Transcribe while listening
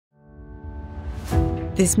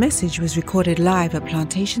This message was recorded live at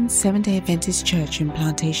Plantation Seventh-day Adventist Church in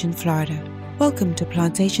Plantation, Florida. Welcome to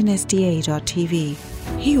PlantationSDA.tv.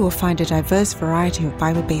 Here you will find a diverse variety of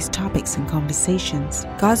Bible-based topics and conversations.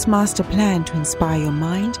 God's master plan to inspire your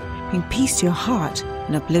mind, bring peace to your heart,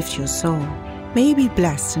 and uplift your soul. May you be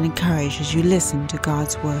blessed and encouraged as you listen to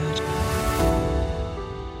God's Word.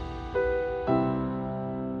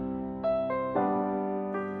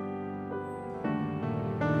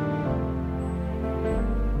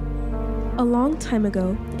 A long time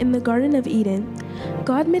ago, in the Garden of Eden,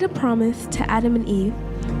 God made a promise to Adam and Eve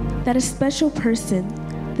that a special person,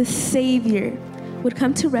 the Savior, would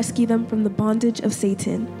come to rescue them from the bondage of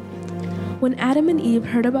Satan. When Adam and Eve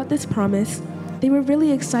heard about this promise, they were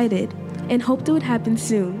really excited and hoped it would happen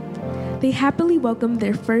soon. They happily welcomed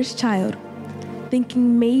their first child,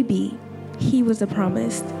 thinking maybe he was the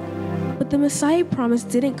promised. But the Messiah promise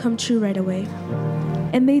didn't come true right away,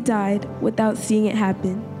 and they died without seeing it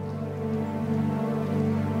happen.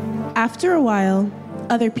 After a while,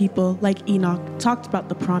 other people, like Enoch, talked about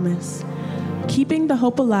the promise, keeping the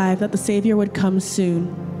hope alive that the Savior would come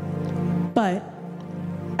soon. But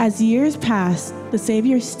as years passed, the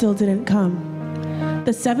Savior still didn't come.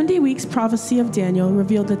 The 70 weeks prophecy of Daniel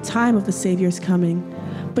revealed the time of the Savior's coming,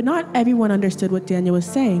 but not everyone understood what Daniel was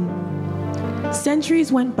saying.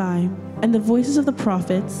 Centuries went by, and the voices of the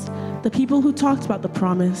prophets, the people who talked about the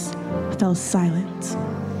promise, fell silent.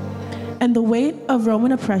 And the weight of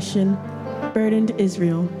Roman oppression burdened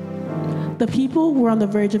Israel. The people were on the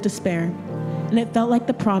verge of despair, and it felt like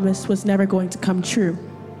the promise was never going to come true.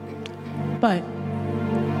 But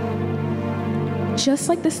just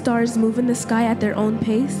like the stars move in the sky at their own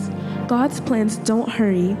pace, God's plans don't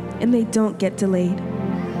hurry and they don't get delayed.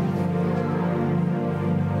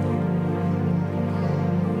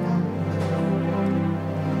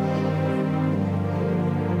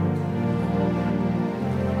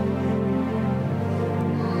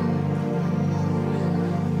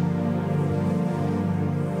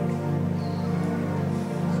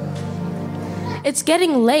 It's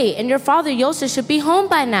getting late, and your father Yosef should be home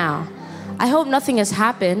by now. I hope nothing has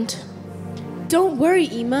happened. Don't worry,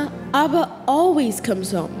 Ima. Abba always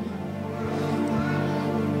comes home.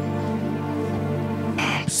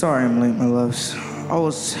 Sorry I'm late, my loves. I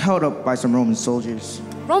was held up by some Roman soldiers.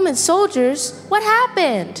 Roman soldiers? What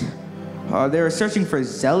happened? They were searching for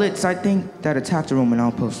zealots, I think, that attacked a Roman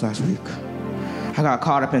outpost last week. I got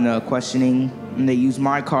caught up in the questioning, and they used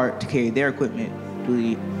my cart to carry their equipment to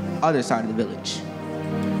the other side of the village.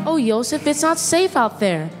 Oh, Yosef, it's not safe out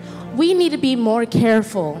there. We need to be more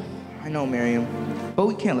careful. I know, Miriam, but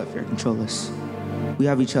we can't let fear control us. We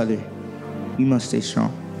have each other. We must stay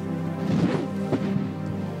strong.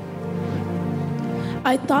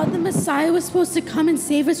 I thought the Messiah was supposed to come and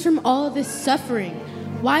save us from all of this suffering.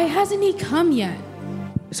 Why hasn't he come yet?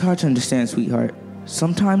 It's hard to understand, sweetheart.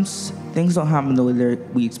 Sometimes things don't happen the way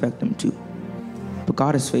we expect them to. But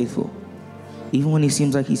God is faithful, even when he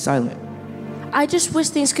seems like he's silent. I just wish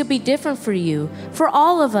things could be different for you, for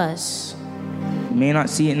all of us. We may not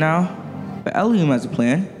see it now, but Elohim has a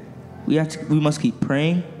plan. We must keep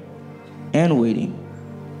praying and waiting.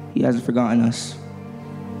 He hasn't forgotten us.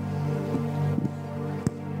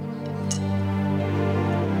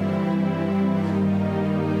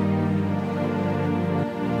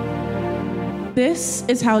 this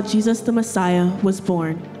is how Jesus the Messiah was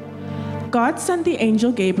born. God sent the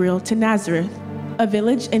angel Gabriel to Nazareth, a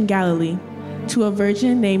village in Galilee, to a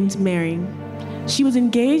virgin named Mary. She was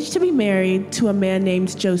engaged to be married to a man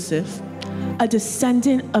named Joseph, a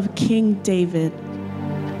descendant of King David.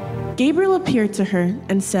 Gabriel appeared to her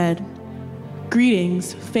and said,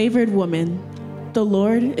 "Greetings, favored woman, the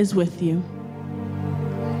Lord is with you."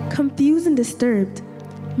 Confused and disturbed,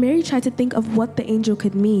 Mary tried to think of what the angel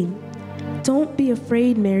could mean. "Don't be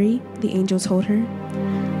afraid, Mary," the angel told her,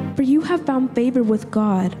 "for you have found favor with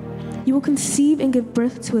God. You will conceive and give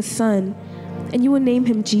birth to a son, and you will name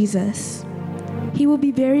him Jesus. He will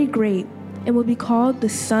be very great and will be called the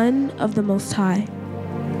Son of the Most High."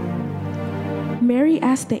 Mary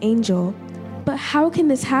asked the angel, "But how can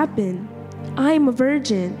this happen? I am a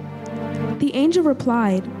virgin." The angel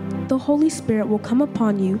replied, "The Holy Spirit will come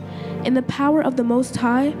upon you, and the power of the Most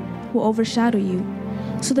High will overshadow you.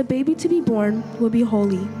 So the baby to be born will be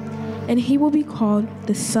holy, and he will be called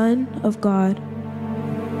the Son of God."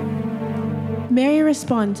 Mary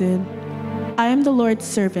responded, "I am the Lord's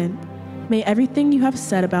servant. May everything you have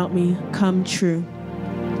said about me come true."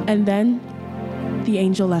 And then the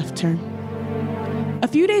angel left her. A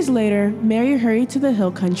few days later, Mary hurried to the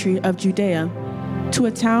hill country of Judea, to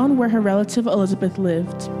a town where her relative Elizabeth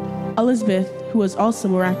lived. Elizabeth, who was also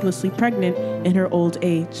miraculously pregnant in her old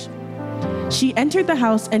age. She entered the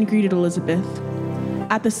house and greeted Elizabeth.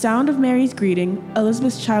 At the sound of Mary's greeting,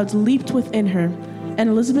 Elizabeth's child leaped within her, and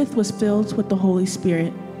Elizabeth was filled with the Holy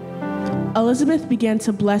Spirit. Elizabeth began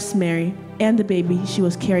to bless Mary and the baby she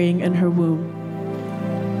was carrying in her womb.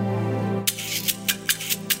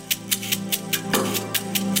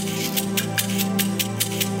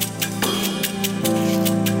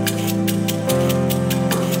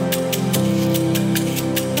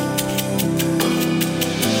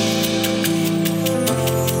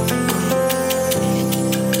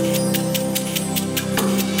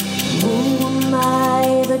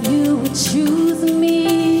 Choose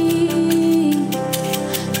me,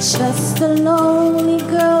 just a lonely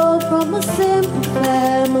girl from a simple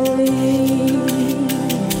family.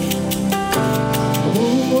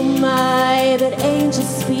 Who am I that angels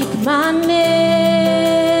speak my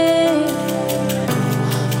name?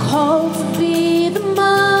 Called to be the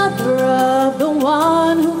mother of the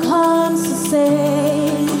one who comes to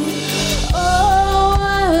save. Oh,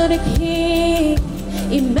 what a king,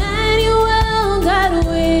 Emmanuel, God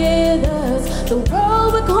with us. The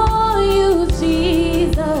world will call you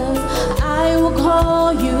Jesus, I will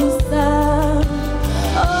call you son.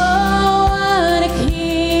 Oh, what a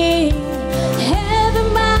king,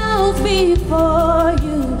 heaven bows before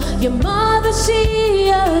you. Your mother, she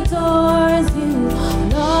adores you,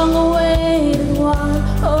 long awaited one.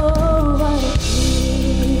 Oh, what a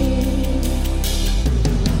king,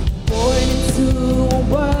 born into a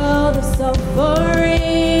world of suffering.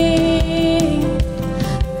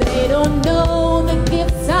 They don't know the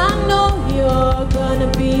gifts I know you're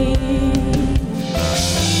gonna be.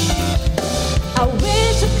 I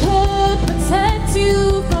wish I could protect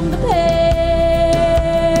you from the pain,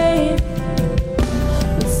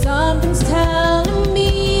 but something's telling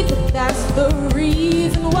me that that's the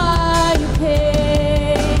reason why you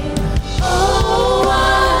came. Oh,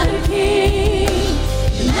 what a king,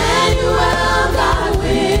 Emmanuel, God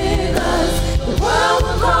with us. The world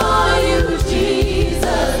will call you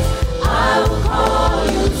Jesus, I will call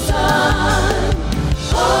you son.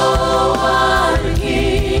 Oh, what a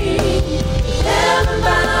king, heaven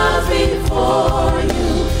bows before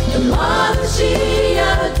you. The mother, she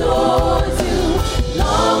adores you,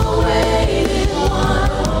 long awaited one.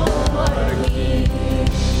 Oh, what a king.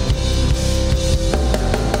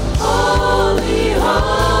 Holy,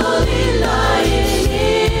 holy, lying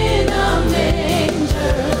in a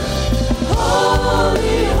manger.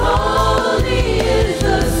 Holy, holy is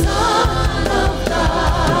the Son of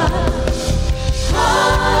God.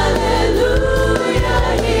 Hallelujah,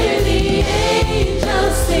 hear the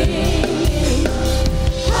angels singing.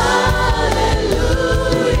 Hallelujah,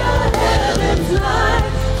 heaven's light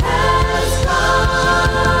has come.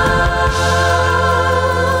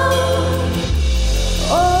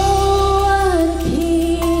 Oh, what a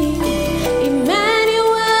king,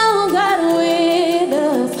 Emmanuel, God with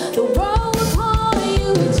us. The world will call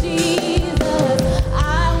you Jesus, I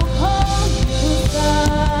will call you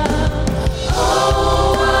son.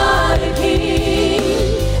 Oh, what a king,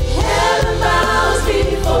 heaven bows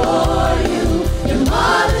before you. Your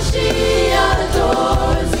mother, she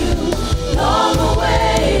adores you, long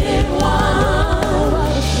awaited one.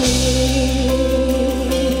 What a king.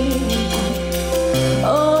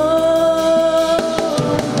 Oh,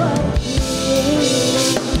 what a king.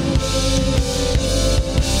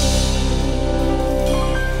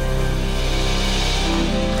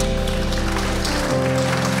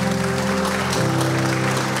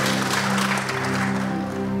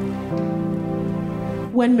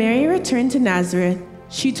 When Mary returned to Nazareth,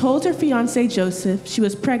 she told her fiancé Joseph she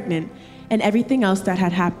was pregnant and everything else that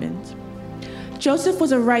had happened. Joseph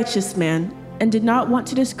was a righteous man and did not want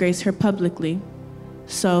to disgrace her publicly,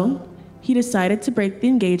 so he decided to break the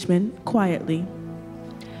engagement quietly.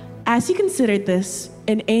 As he considered this,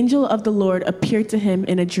 an angel of the Lord appeared to him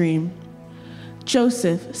in a dream.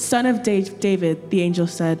 "Joseph, son of David," the angel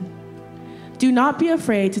said, "do not be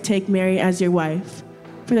afraid to take Mary as your wife,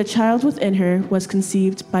 for the child within her was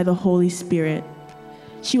conceived by the Holy Spirit.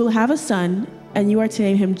 She will have a son, and you are to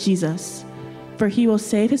name him Jesus, for he will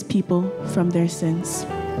save his people from their sins."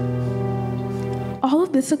 All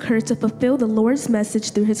of this occurred to fulfill the Lord's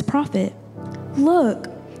message through his prophet. "Look,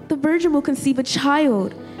 the virgin will conceive a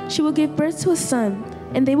child. She will give birth to a son,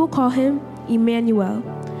 and they will call him Emmanuel,"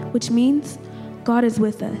 which means God is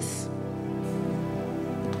with us.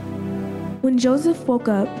 When Joseph woke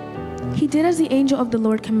up, he did as the angel of the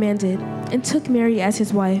Lord commanded and took Mary as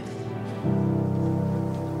his wife.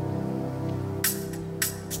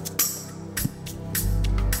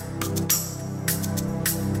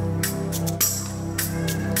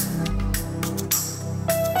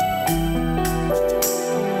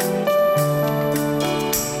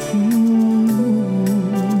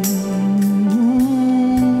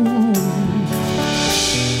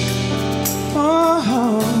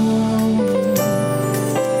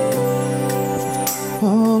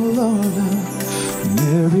 water.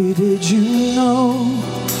 Mary, did you know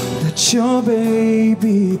that your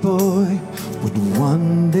baby boy would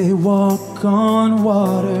one day walk on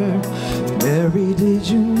water? Mary, did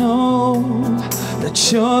you know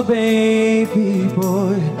that your baby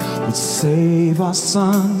boy would save our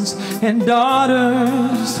sons and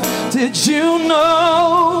daughters? Did you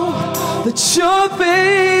know that your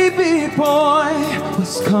baby boy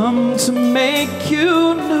was come to make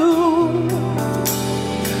you new?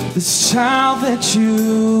 This child that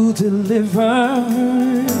you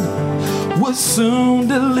delivered will soon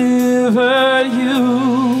deliver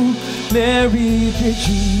you. Mary, did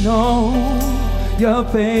you know your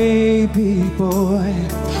baby boy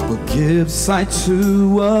will give sight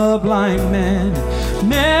to a blind man?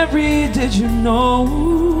 Mary, did you know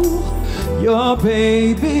your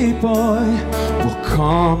baby boy will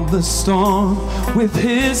calm the storm with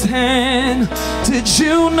his hand? Did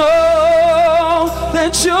you know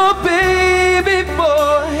that your baby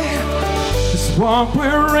boy is walk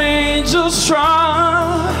where angels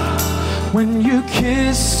trod? When you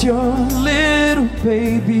kiss your little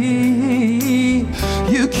baby,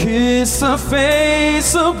 you kiss the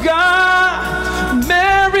face of God.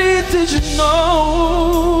 Mary, did you know?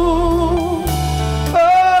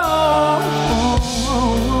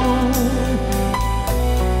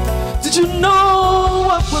 Did you know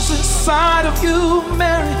what was inside of you,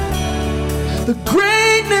 Mary? The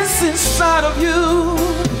greatness inside of you.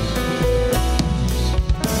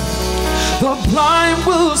 The blind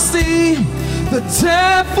will see, the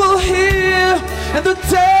deaf will hear, and the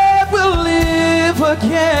dead will live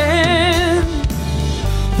again.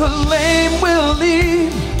 The lame will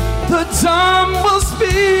leap, the dumb will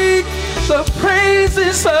speak, the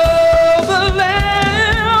praises of the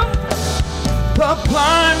Lamb. The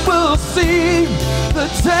blind will see, the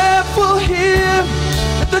deaf will hear,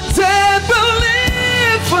 and the dead will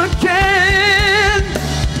live again.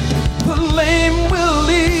 The lame will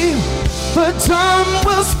leap, the dumb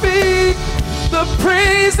will speak, the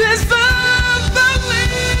praises of the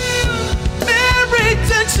Lamb. Mary,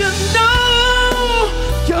 did you know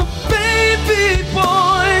your baby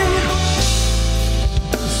boy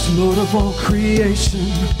is Lord of all creation?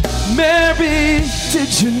 Mary,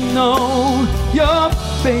 did you know your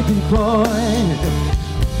baby boy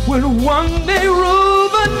will one day rule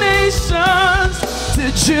the nations?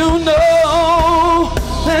 Did you know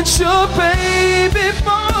that your baby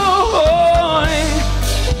boy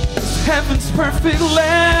is heaven's perfect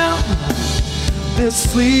lamb? This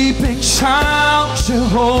sleeping child you're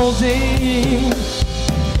holding,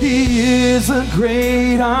 he is a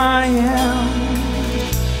great I am.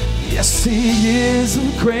 Yes, he is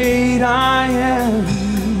a great I am.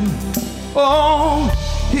 Oh,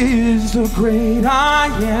 he is the great I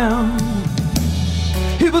am.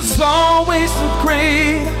 He was always the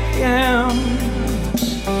great I am.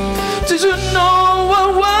 Did you know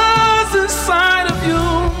what was inside of you,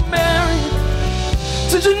 Mary?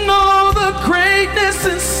 Did you know the greatness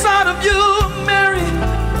inside of you, Mary?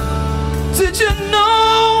 Did you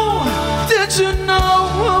know? Did you know?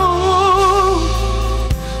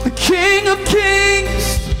 The King of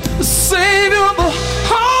Kings, the Savior of the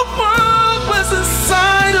whole world was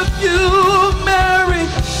inside of you, Mary.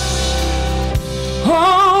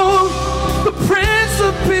 Oh, the Prince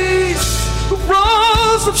of Peace, the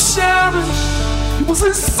Rose of Sharon, it was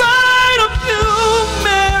inside of you,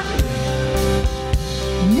 Mary.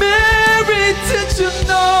 Mary, did you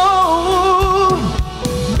know?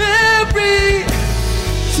 Mary,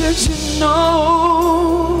 did you know?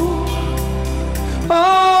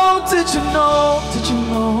 Oh, did you know? Did you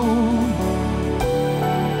know?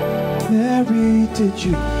 Mary, did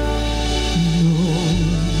you know?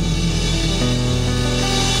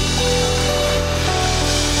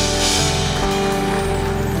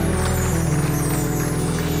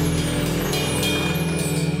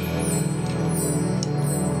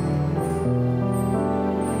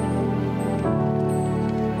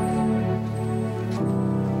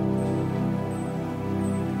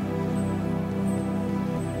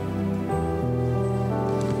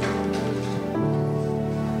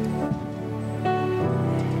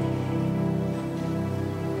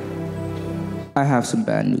 I have some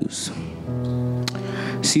bad news.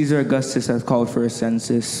 Caesar Augustus has called for a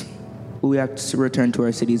census. We have to return to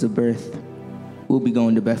our cities of birth. We'll be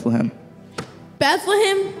going to Bethlehem.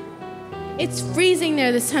 Bethlehem? It's freezing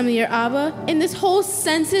there this time of year, Abba. And this whole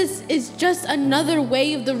census is just another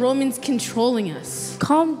way of the Romans controlling us.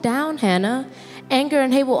 Calm down, Hannah. Anger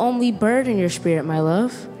and hate will only burden your spirit, my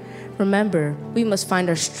love. Remember, we must find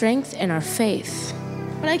our strength and our faith.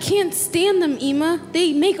 But I can't stand them, Ema.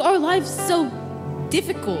 They make our lives so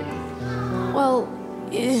difficult. Well,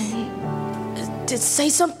 Say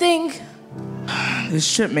something.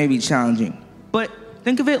 This trip may be challenging, but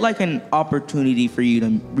think of it like an opportunity for you to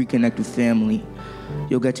reconnect with family.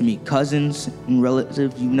 You'll get to meet cousins and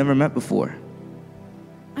relatives you've never met before.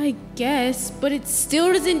 I guess, but it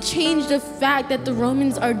still doesn't change the fact that the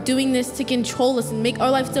Romans are doing this to control us and make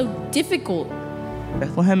our life so difficult.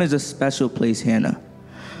 Bethlehem is a special place, Hannah.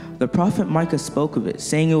 The prophet Micah spoke of it,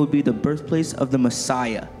 saying it would be the birthplace of the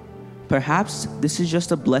Messiah. Perhaps this is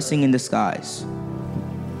just a blessing in disguise.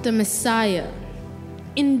 The Messiah.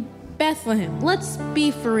 In Bethlehem. Let's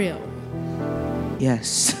be for real.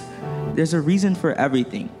 Yes, there's a reason for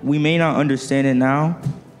everything. We may not understand it now,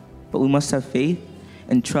 but we must have faith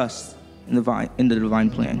and trust in the divine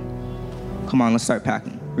plan. Come on, let's start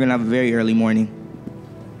packing. We're gonna have a very early morning.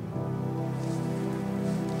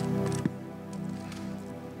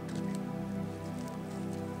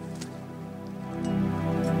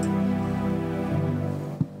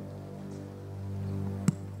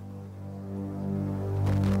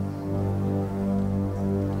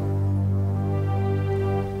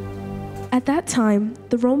 At that time,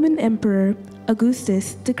 the Roman Emperor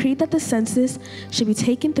Augustus decreed that the census should be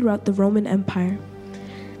taken throughout the Roman Empire.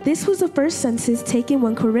 This was the first census taken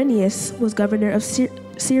when Quirinius was governor of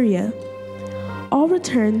Syria. All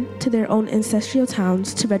returned to their own ancestral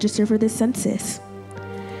towns to register for this census.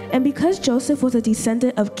 And because Joseph was a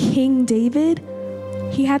descendant of King David,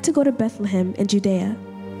 he had to go to Bethlehem in Judea,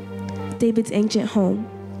 David's ancient home.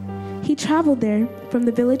 He traveled there from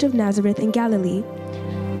the village of Nazareth in Galilee.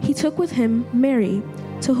 He took with him Mary,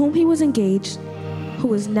 to whom he was engaged, who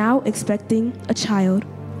was now expecting a child.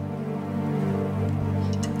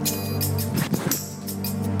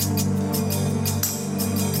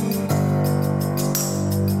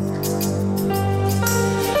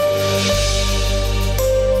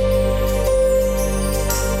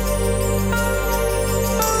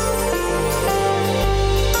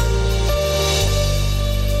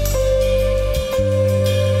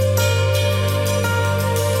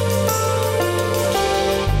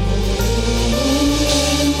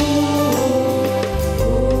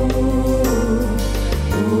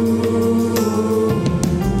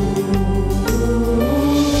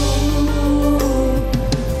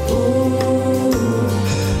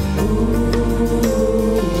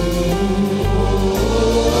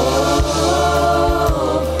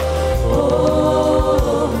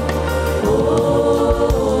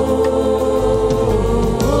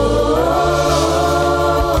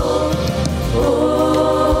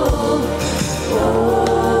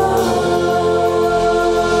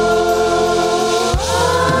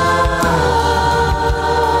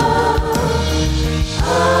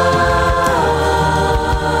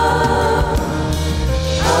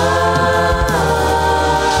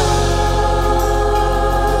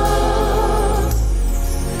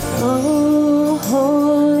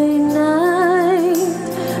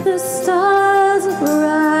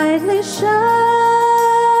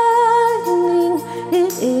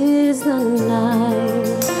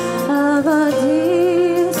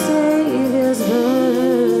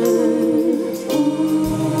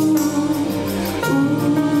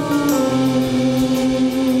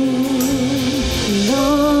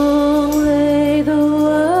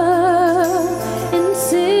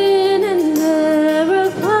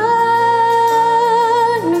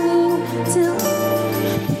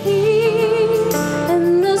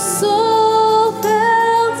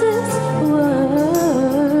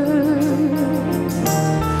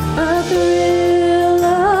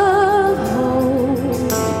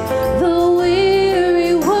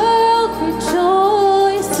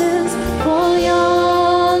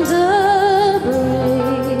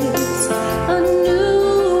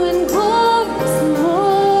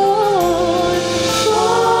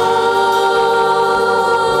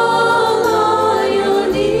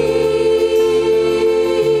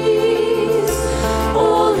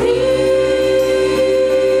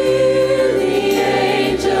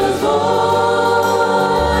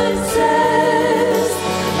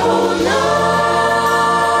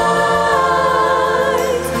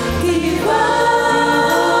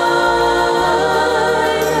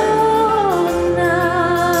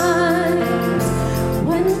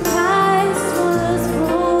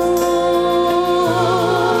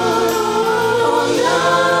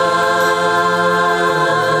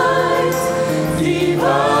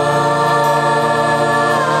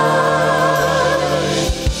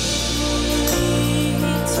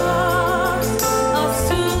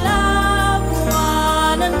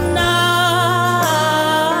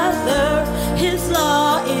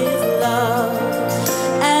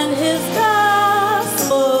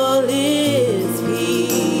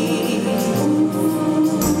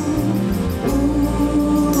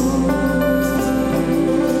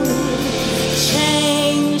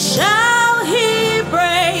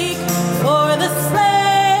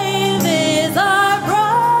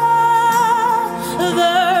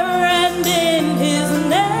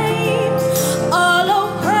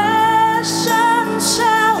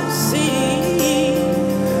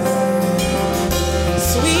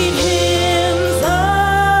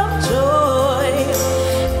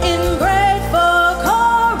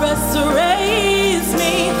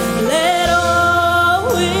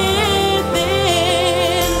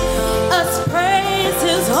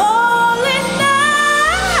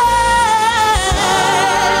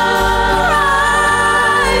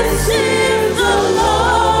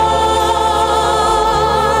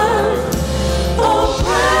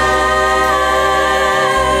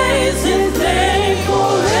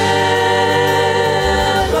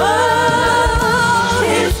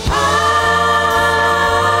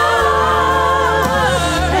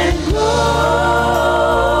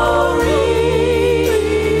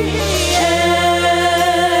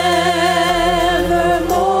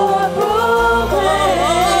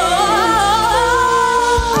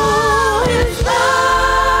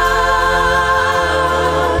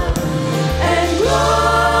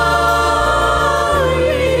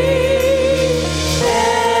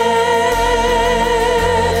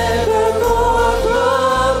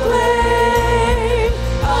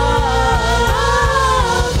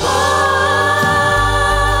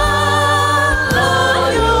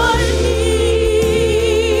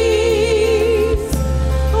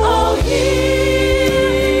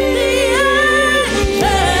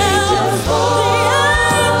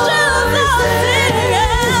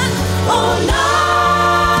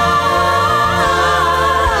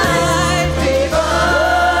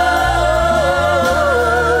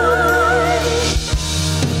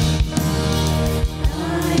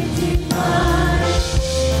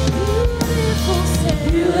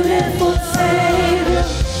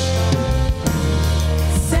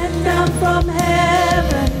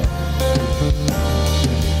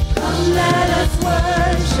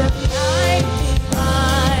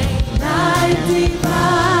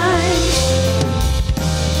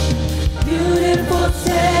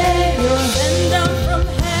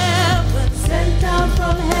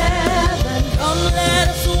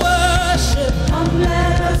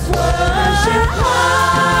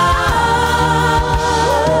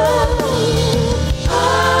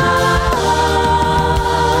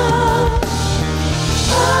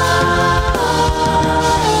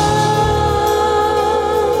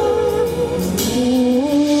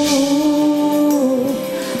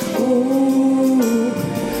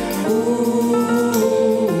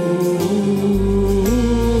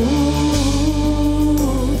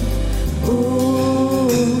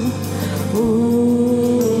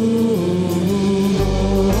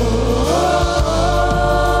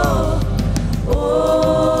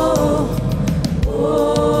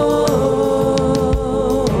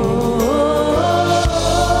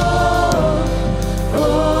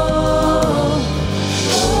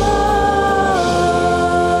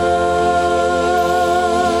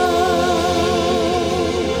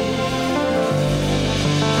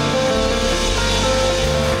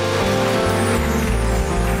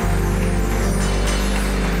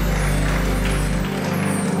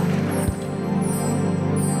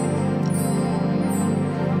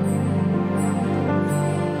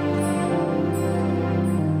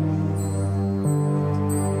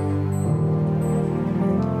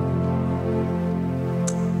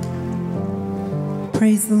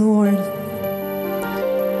 Praise the Lord.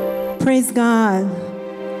 Praise God.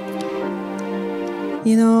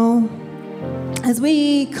 You know, as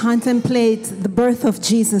we contemplate the birth of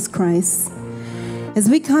Jesus Christ, as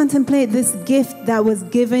we contemplate this gift that was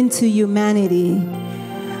given to humanity,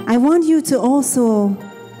 I want you to also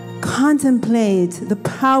contemplate the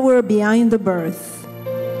power behind the birth,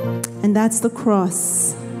 and that's the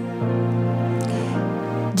cross.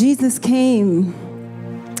 Jesus came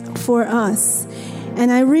for us. And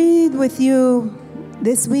I read with you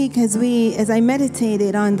this week as I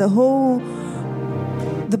meditated on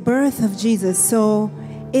the birth of Jesus. So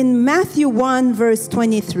in Matthew 1 verse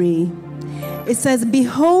 23, it says,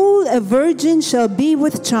 "Behold, a virgin shall be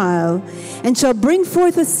with child, and shall bring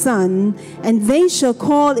forth a son, and they shall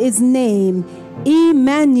call his name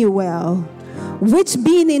Emmanuel," which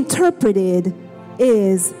being interpreted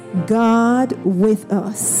is God with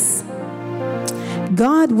us.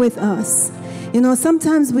 God with us. You know,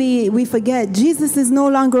 sometimes we forget Jesus is no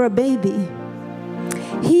longer a baby.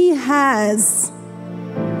 He has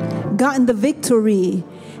gotten the victory,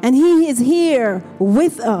 and he is here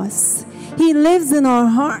with us. He lives in our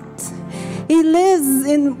heart. He lives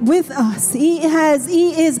with us. He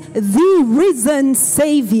is the risen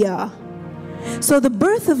Savior. So the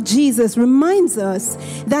birth of Jesus reminds us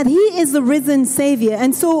that he is the risen Savior.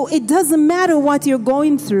 And so it doesn't matter what you're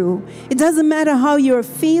going through. It doesn't matter how you're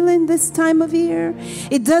feeling this time of year.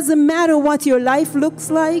 It doesn't matter what your life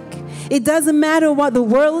looks like. It doesn't matter what the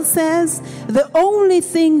world says. The only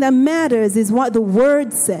thing that matters is what the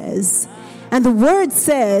Word says. And the Word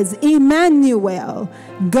says, Emmanuel,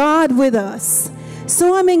 God with us.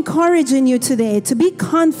 So I'm encouraging you today to be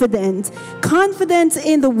confident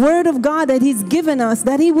in the Word of God that He's given us,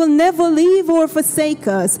 that He will never leave or forsake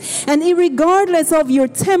us. And regardless of your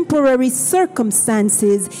temporary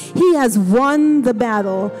circumstances, He has won the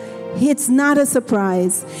battle. It's not a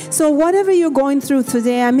surprise. So whatever you're going through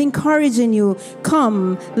today, I'm encouraging you,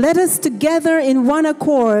 come, let us together in one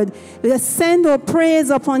accord send our prayers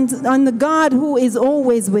upon the God who is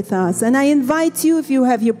always with us. And I invite you, if you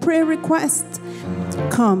have your prayer request,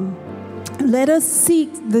 come. Let us seek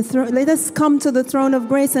the throne. Let us come to the throne of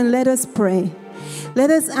grace and let us pray. Let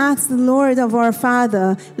us ask the Lord of our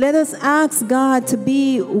Father. Let us ask God to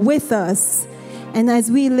be with us. And as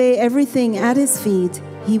we lay everything at His feet,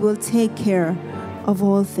 He will take care of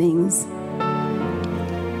all things.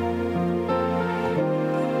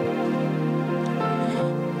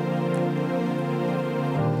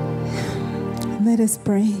 Let us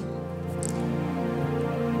pray.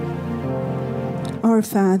 Our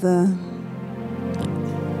Father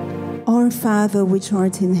which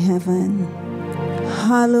art in heaven,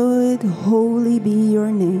 hallowed, holy be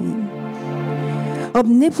your name.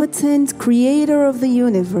 Omnipotent Creator of the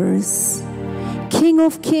universe, King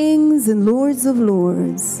of kings and Lords of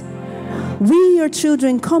lords, we, your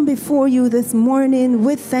children, come before you this morning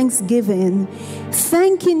with thanksgiving,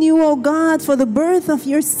 thanking you, O God, for the birth of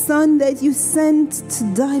your Son that you sent to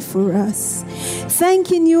die for us.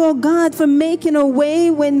 Thanking you, O God, for making a way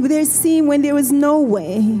when there was no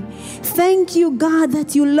way. Thank you, God,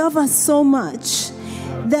 that you love us so much,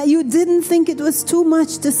 that you didn't think it was too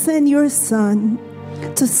much to send your Son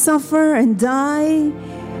to suffer and die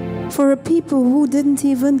for a people who didn't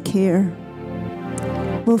even care.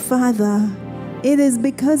 Well, Father, it is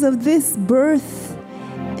because of this birth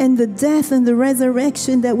and the death and the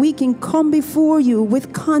resurrection that we can come before you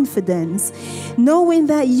with confidence, knowing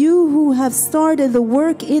that you who have started the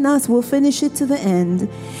work in us will finish it to the end.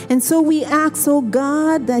 And so we ask, oh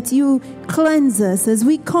God, that you cleanse us. As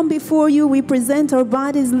we come before you, we present our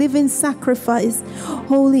bodies living sacrifice,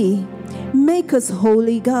 holy. Make us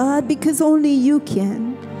holy, God, because only you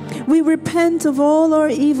can. We repent of all our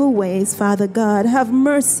evil ways, Father God. Have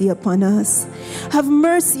mercy upon us. Have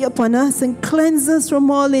mercy upon us and cleanse us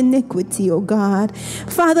from all iniquity, O God.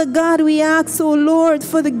 Father God, we ask, O Lord,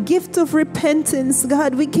 for the gift of repentance.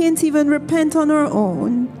 God, we can't even repent on our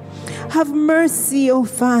own. Have mercy, O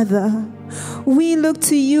Father. We look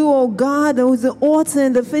to you, O God, who is the author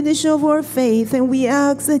and the finisher of our faith, and we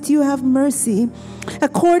ask that you have mercy.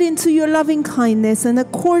 According to your loving kindness and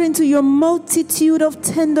according to your multitude of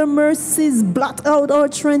tender mercies, blot out our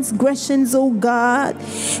transgressions, O God,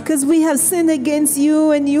 because we have sinned against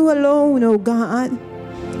you and you alone, O God.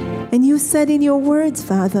 And you said in your words,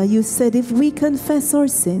 Father, you said if we confess our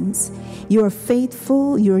sins, you are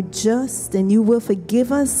faithful, you're just, and you will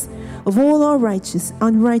forgive us of all our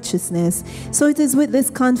unrighteousness. So it is with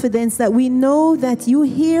this confidence that we know that you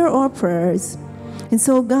hear our prayers. And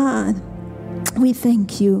so, God, we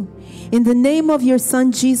thank you. In the name of your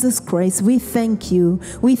Son, Jesus Christ, we thank you.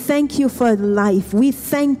 We thank you for life. We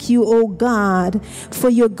thank you, oh God, for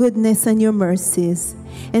your goodness and your mercies.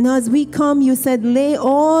 And as we come, you said, lay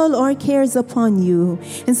all our cares upon you.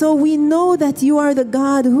 And so we know that you are the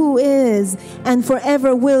God who is and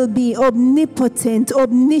forever will be omnipotent,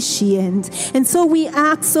 omniscient. And so we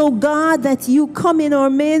ask, oh God, that you come in our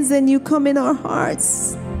midst and you come in our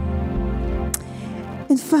hearts.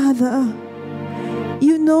 And Father,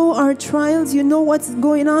 you know our trials, you know what's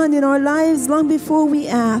going on in our lives long before we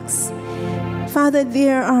ask. Father,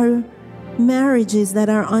 there are marriages that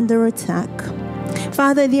are under attack.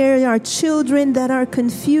 Father, there are children that are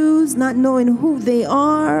confused, not knowing who they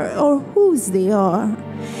are or whose they are.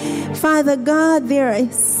 Father God, there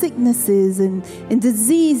are sicknesses and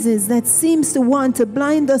diseases that seems to want to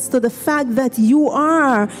blind us to the fact that you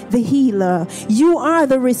are the healer. You are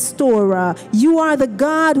the restorer. You are the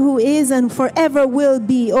God who is and forever will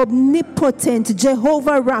be omnipotent,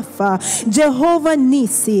 Jehovah Rapha, Jehovah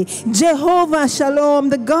Nisi, Jehovah Shalom,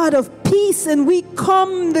 the God of peace. And we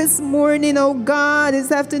come this morning, oh God,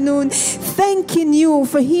 this afternoon, thanking you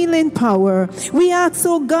for healing power. We ask,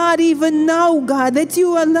 oh God, even now, God, that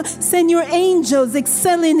you will send your angels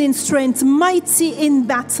excelling in strength, mighty in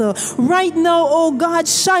battle. Right now, oh God,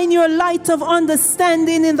 shine your light of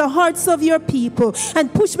understanding in the hearts of your people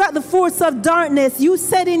and push back the force of darkness. You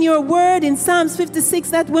said in your word in Psalms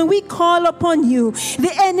 56 that when we call upon you,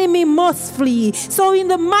 the enemy must flee. So in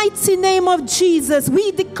the mighty name of Jesus,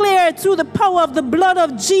 we declare through the power of the blood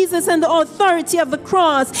of Jesus and the authority of the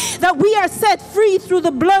cross that we are set free through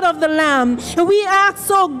the blood of the Lamb. And we ask,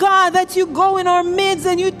 oh God, that you go in our midst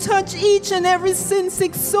and you touch each and every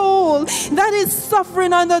sin-sick soul that is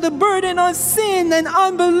suffering under the burden of sin and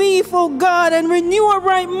unbelief, oh God, and renew a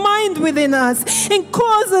right mind within us and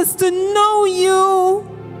cause us to know you,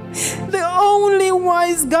 the only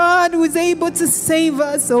wise God who is able to save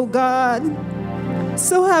us, oh God.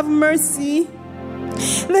 So have mercy.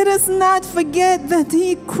 Let us not forget that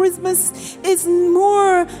Christmas is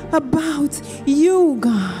more about you,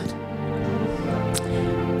 God.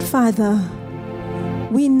 Father,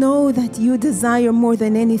 we know that you desire more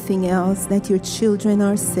than anything else that your children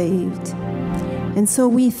are saved. And so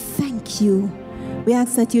we thank you. We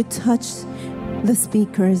ask that you touch the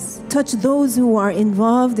speakers, touch those who are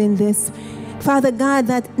involved in this. Father God,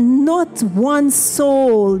 that not one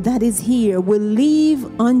soul that is here will leave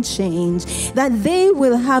unchanged, that they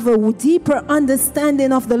will have a deeper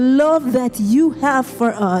understanding of the love that you have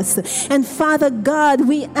for us. And Father God,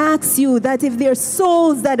 we ask you that if there are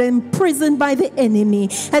souls that are imprisoned by the enemy,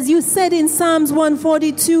 as you said in Psalms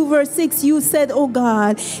 142 verse 6, you said, oh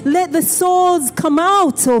God, let the souls come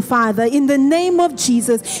out, oh Father, in the name of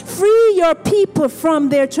Jesus. Free your people from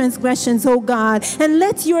their transgressions, oh God, and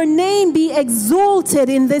let your name be exalted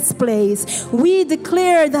in this place. We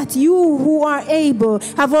declare that you who are able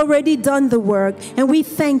have already done the work, and we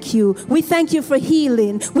thank you. We thank you for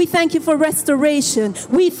healing. We thank you for restoration.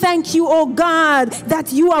 We thank you, oh God,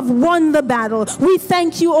 that you have won the battle. We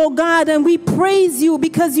thank you, oh God, and we praise you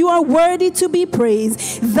because you are worthy to be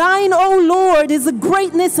praised. Thine, oh Lord, is the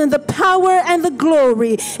greatness and the power and the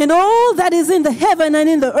glory, and all that is in the heaven and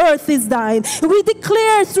in the earth is thine. We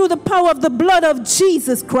declare through the power of the blood of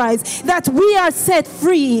Jesus Christ that we are set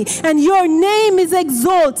free and your name is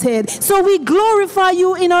exalted. So we glorify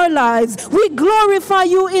you in our lives. We glorify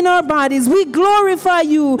you in our bodies. We glorify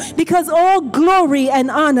you because all glory and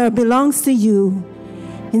honor belongs to you.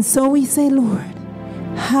 And so we say, Lord,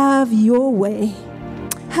 have your way.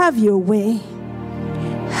 Have your way.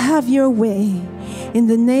 Have your way. In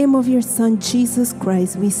the name of your Son, Jesus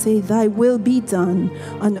Christ, we say, thy will be done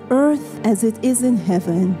on earth as it is in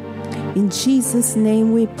heaven. In Jesus'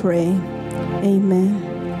 name we pray. Amen.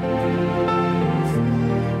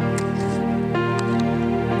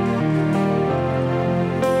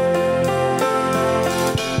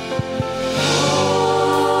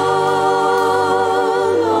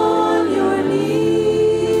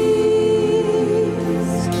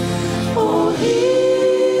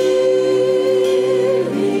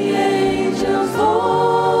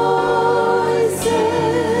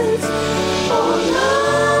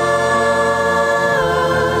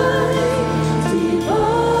 Divine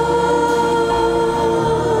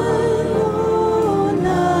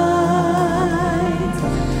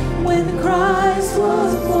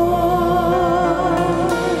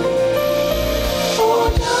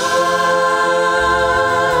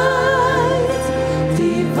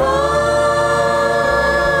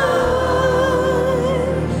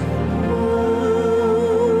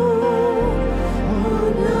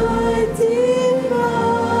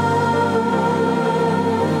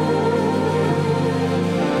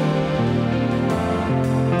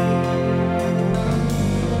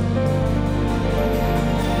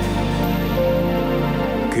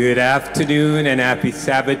Good afternoon and happy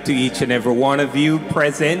Sabbath to each and every one of you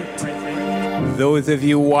present. Those of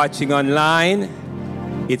you watching online,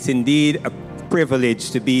 it's indeed a privilege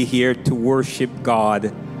to be here to worship God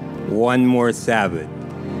one more Sabbath.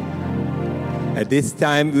 At this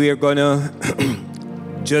time, we are going to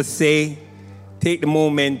just take the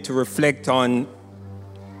moment to reflect on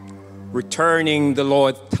returning the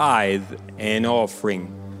Lord's tithe and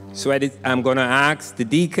offering. So I'm going to ask the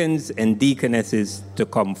deacons and deaconesses to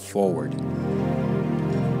come forward.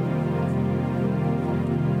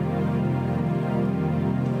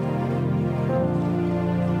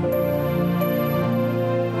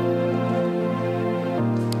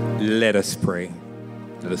 Let us pray.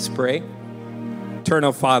 Let us pray.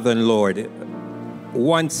 Eternal Father and Lord,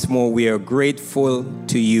 once more we are grateful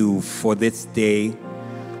to you for this day,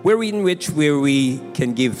 where we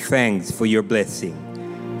can give thanks for your blessing.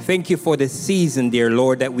 Thank you for the season, dear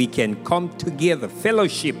Lord, that we can come together,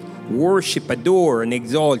 fellowship, worship, adore, and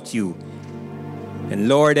exalt you. And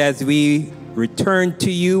Lord, as we return to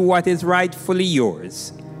you what is rightfully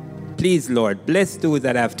yours, please, Lord, bless those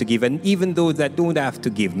that have to give, and even those that don't have to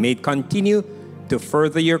give. May it continue to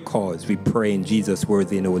further your cause. We pray in Jesus'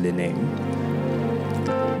 worthy and holy name.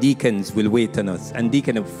 Deacons will wait on us, and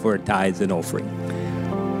deacon for tithes and offering.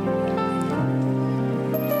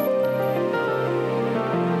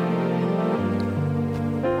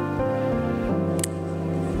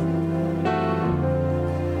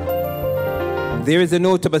 There is a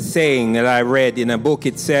notable saying that I read in a book.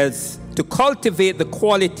 It says, to cultivate the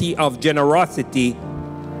quality of generosity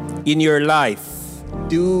in your life,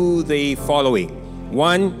 do the following.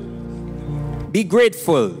 1, be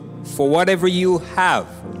grateful for whatever you have.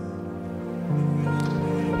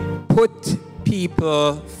 Put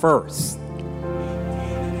people first.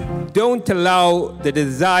 Don't allow the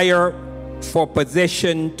desire for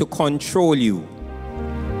possession to control you.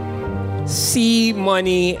 See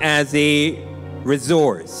money as a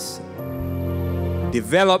resource.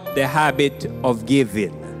 Develop the habit of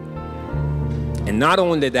giving. And not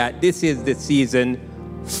only that, this is the season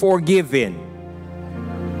for giving.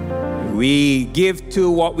 We give to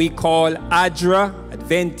what we call ADRA,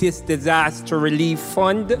 Adventist Disaster Relief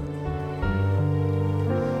Fund.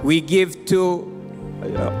 We give to,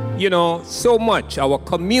 so much, our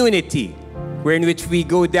community, where in which we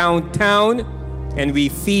go downtown and we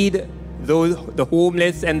feed the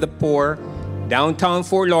homeless and the poor, downtown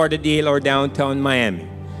Fort Lauderdale or downtown Miami.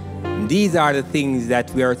 And these are the things that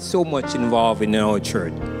we are so much involved in our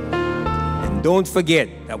church. And don't forget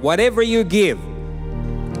that whatever you give,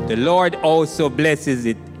 the Lord also blesses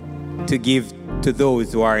it to give to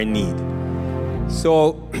those who are in need.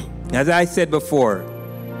 So, as I said before,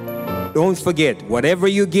 don't forget, whatever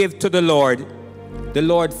you give to the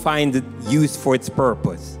Lord finds it used for its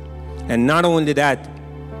purpose. And not only that,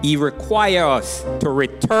 He requires us to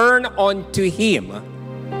return unto Him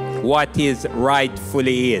what is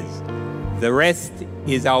rightfully His. The rest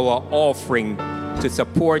is our offering to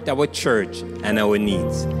support our church and our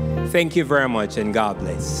needs. Thank you very much, and God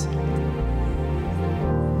bless.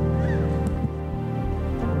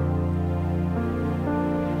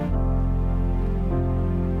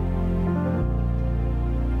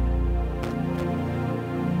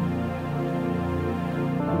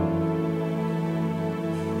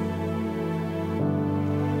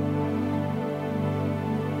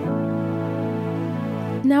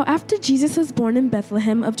 Now after Jesus was born in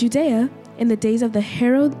Bethlehem of Judea, in the days of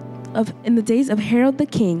Herod the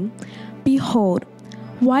king, behold,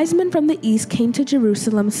 wise men from the east came to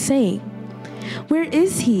Jerusalem, saying, where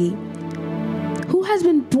is he who has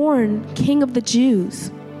been born King of the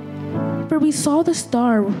Jews? For we saw the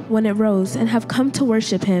star when it rose and have come to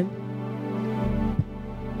worship him.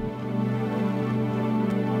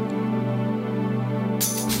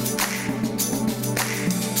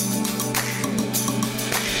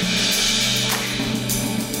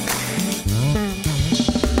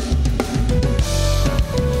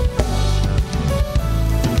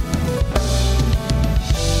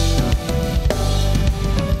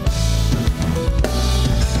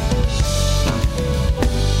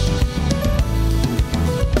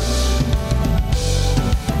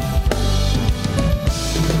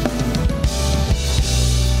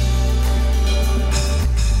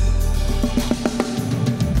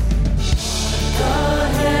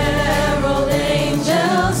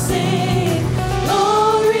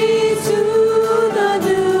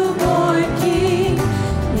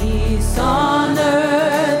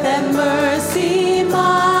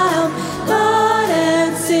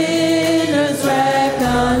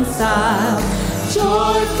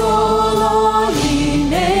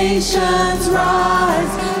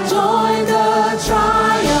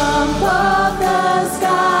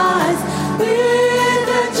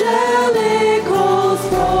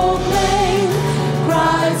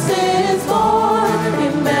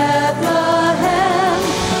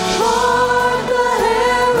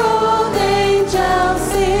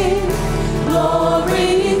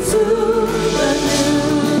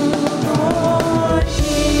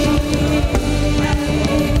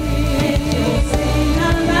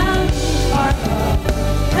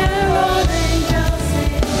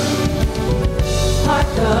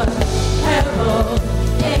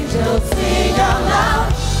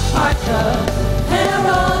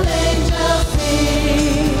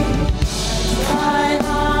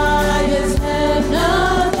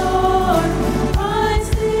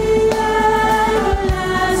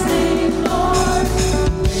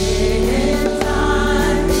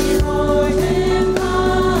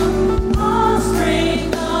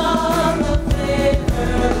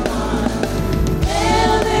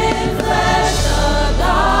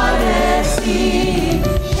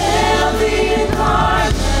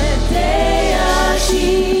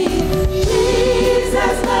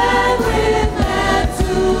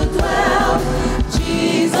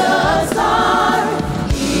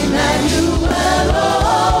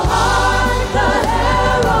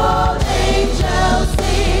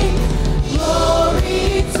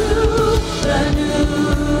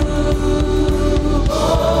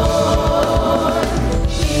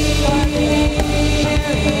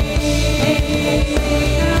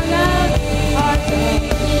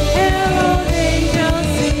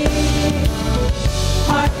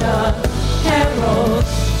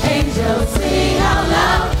 sing out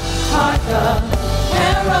loud. Hark the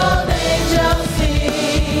herald angels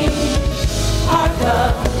sing. Hark the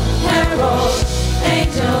herald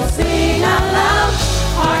angels sing out loud.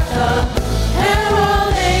 Hark the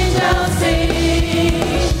herald angels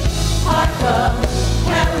sing. Hark the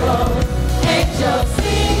herald angels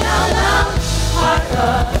sing out loud. Hark the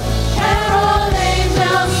herald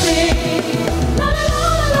angels sing. La la la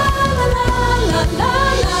la la la la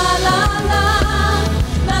la la la la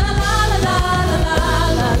la la la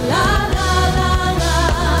la la la la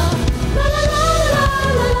la.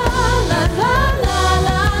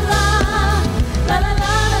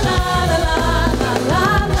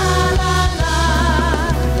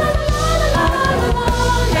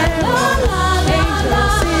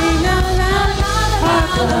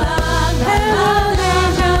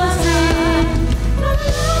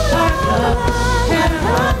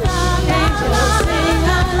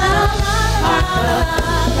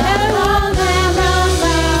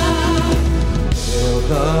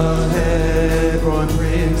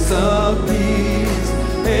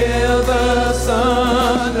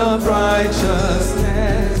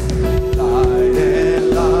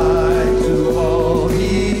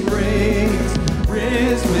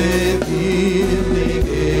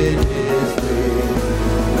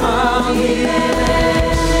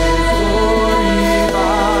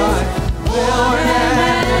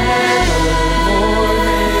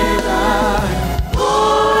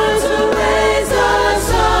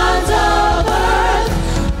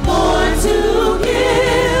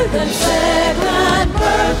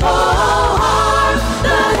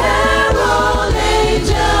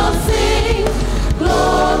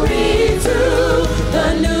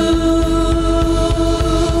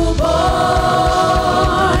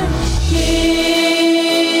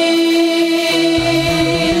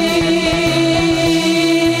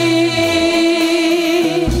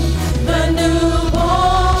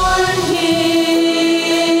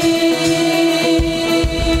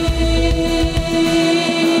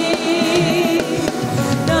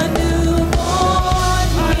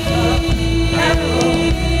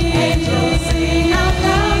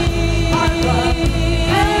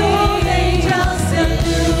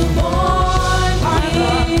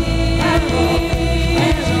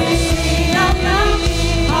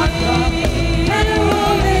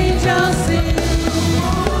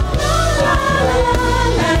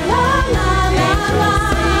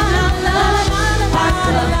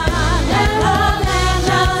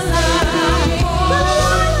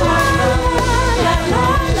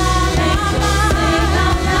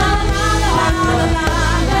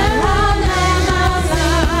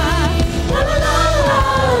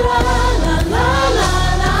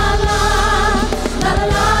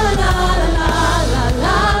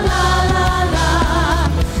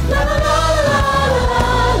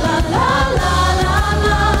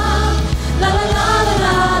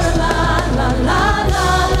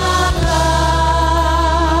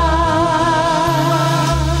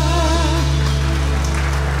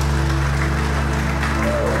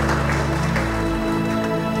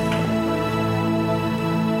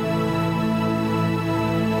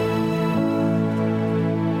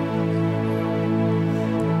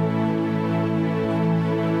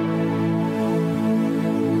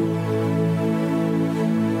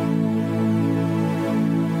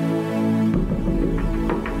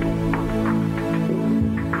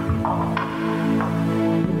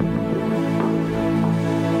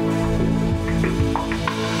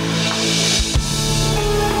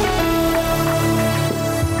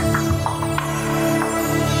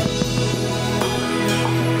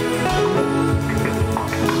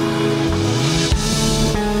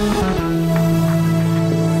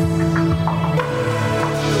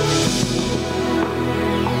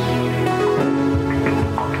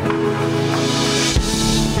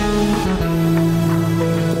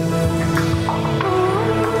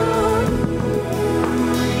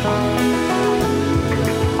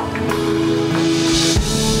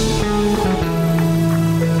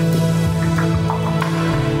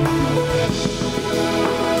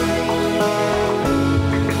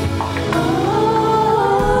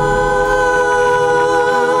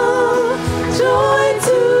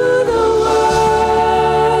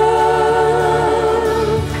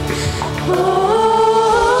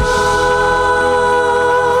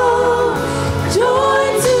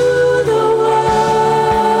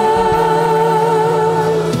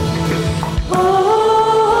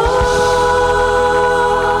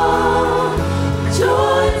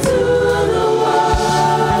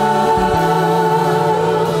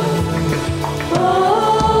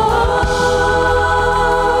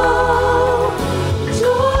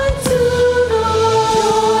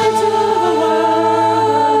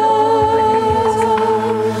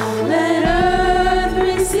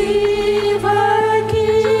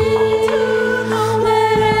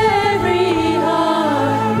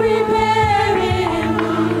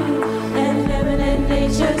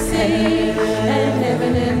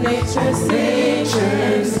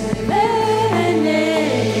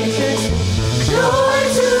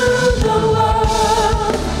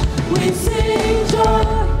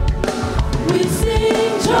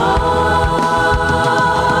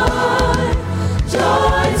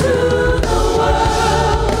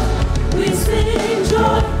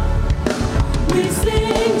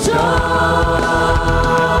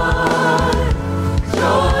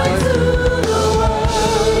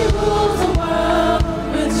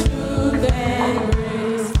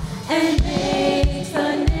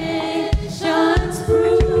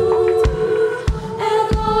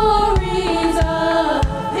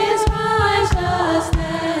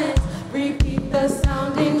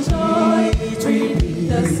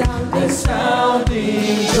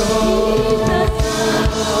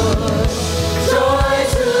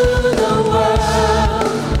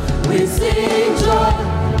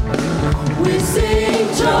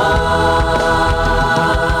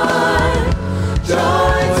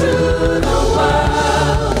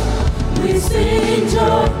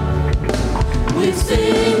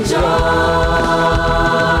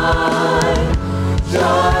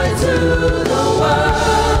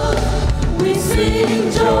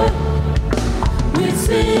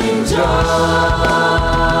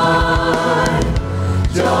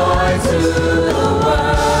 joy to the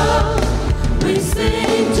world. We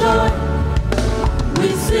sing joy, we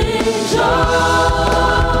sing joy,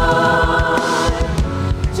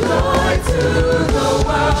 joy to the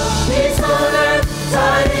world. Peace on earth,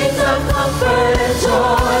 tidings of comfort and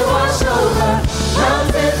joy wash over.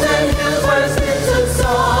 Mountains and hills burst into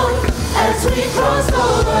song as we cross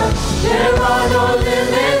over. There are no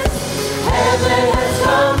limits, heaven has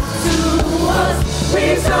come to us.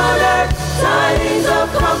 Peace on earth, tidings of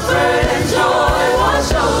comfort and joy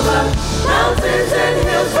wash over. Mountains and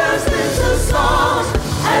hills burst into song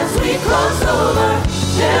as we cross over.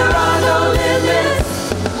 There are no limits,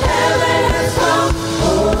 heaven has come.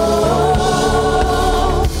 Oh, oh, oh,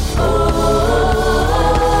 oh, oh, oh.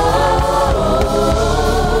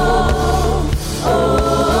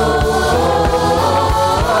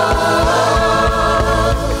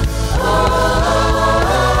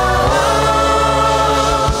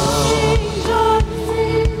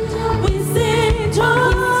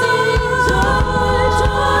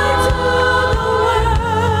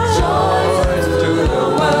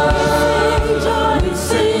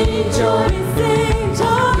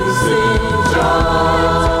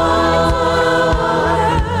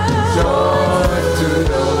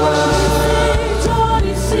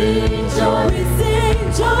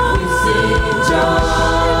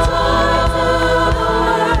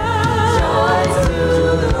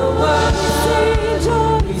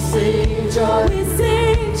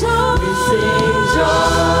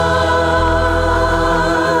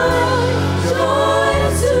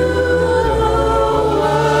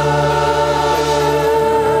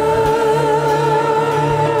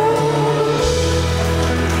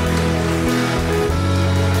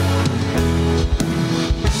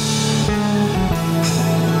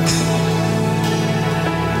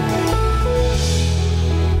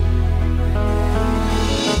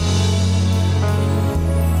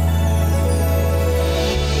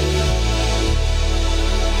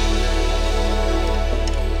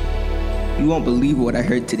 You won't believe what I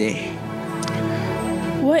heard today.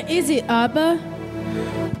 What is it, Abba?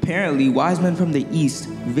 Apparently, wise men from the east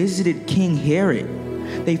visited King Herod.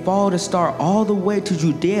 They followed a star all the way to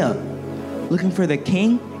Judea, looking for the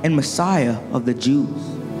king and Messiah of the Jews.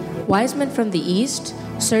 Wise men from the east,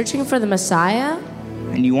 searching for the Messiah?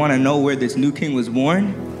 And you want to know where this new king was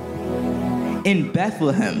born? In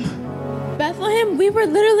Bethlehem. Bethlehem? We were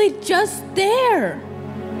literally just there.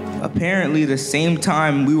 Apparently, the same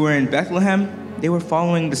time we were in Bethlehem, they were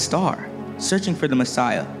following the star, searching for the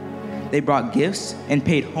Messiah. They brought gifts and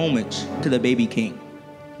paid homage to the baby king.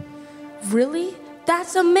 Really?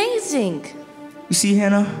 That's amazing. You see,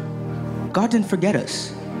 Hannah, God didn't forget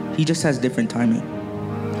us. He just has different timing.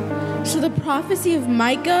 So the prophecy of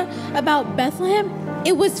Micah about Bethlehem,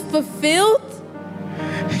 it was fulfilled?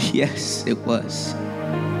 Yes, it was.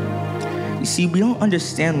 You see, we don't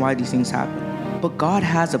understand why these things happen, but God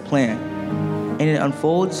has a plan, and it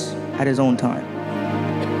unfolds at His own time.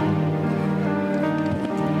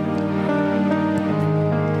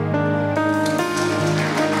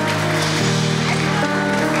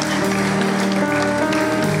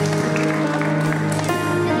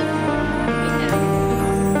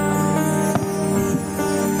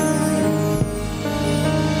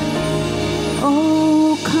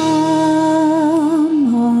 Oh,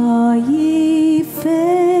 come, all ye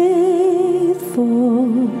faithful,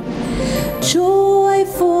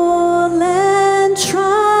 joyful and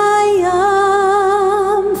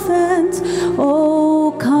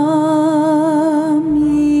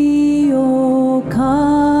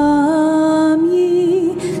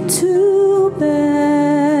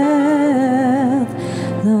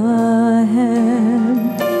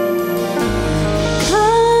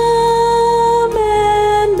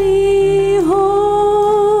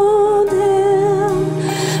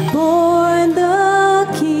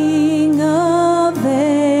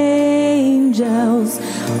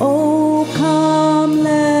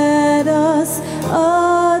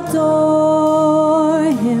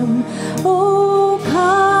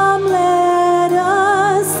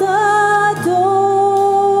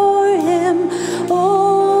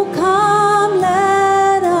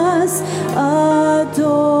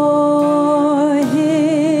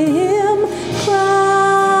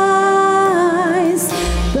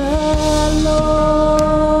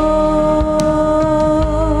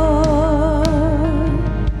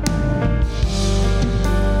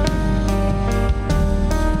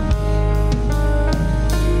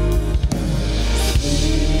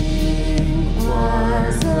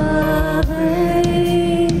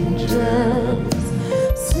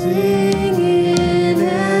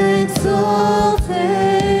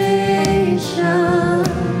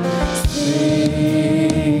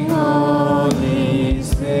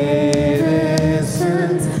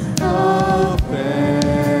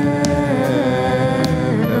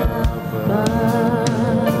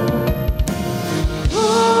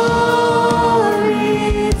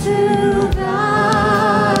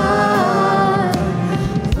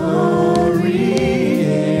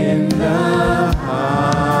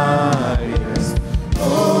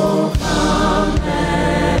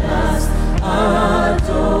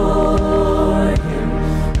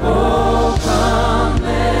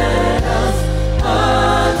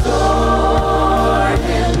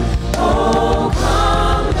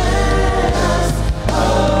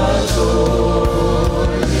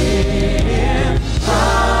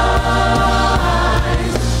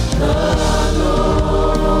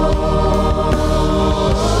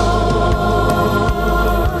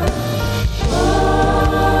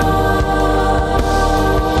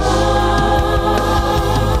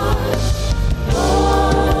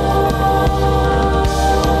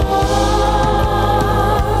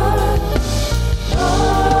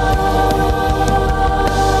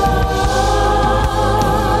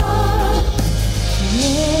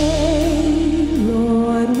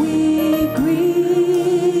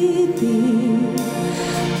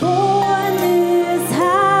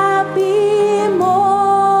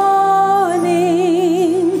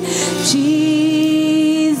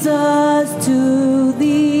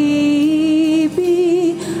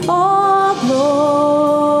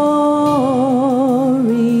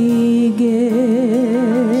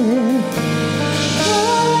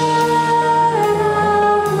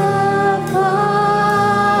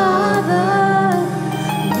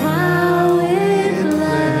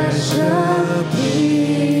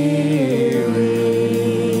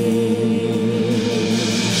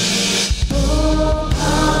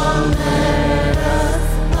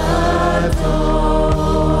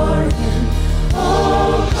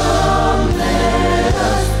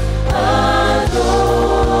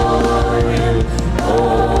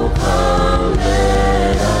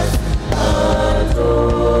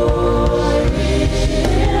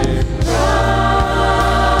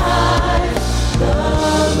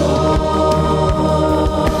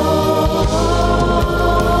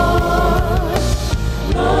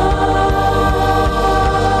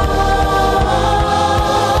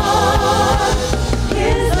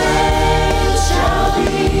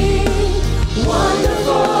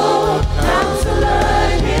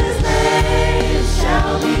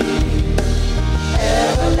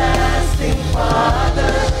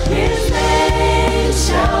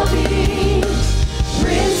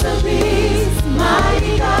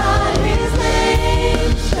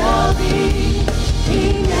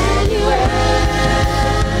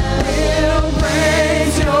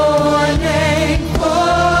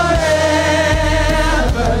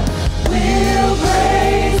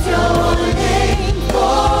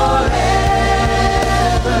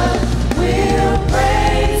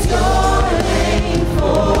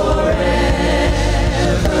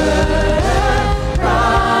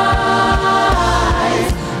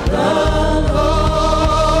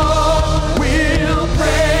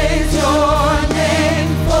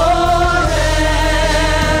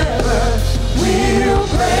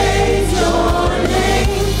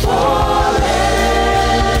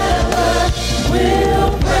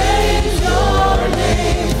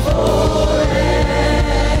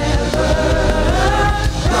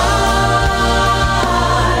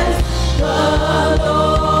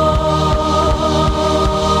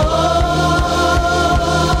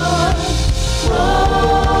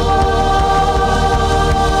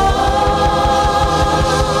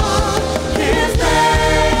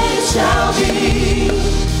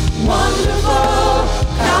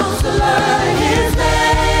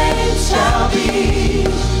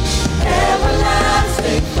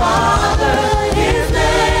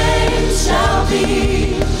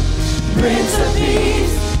Prince of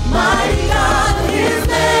Peace, mighty God, his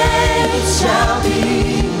name shall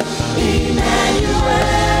be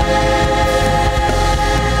Emmanuel.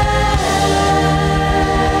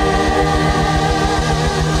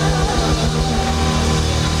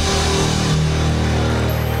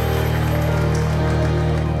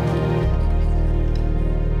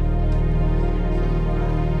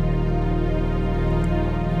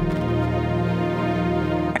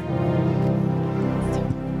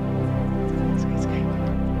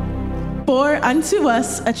 For unto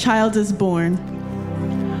us a child is born,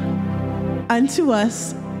 unto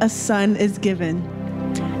us a son is given,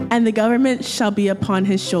 and the government shall be upon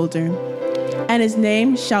his shoulder, and his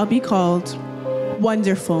name shall be called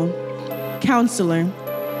Wonderful, Counselor,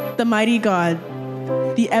 the Mighty God,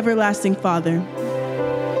 the Everlasting Father,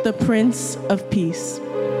 the Prince of Peace.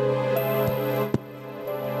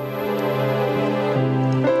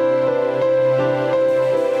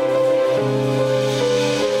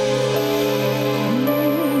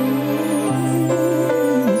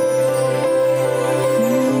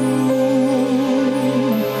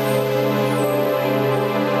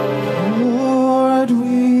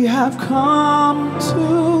 I've come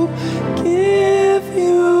to give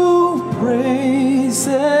you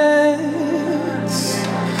praises.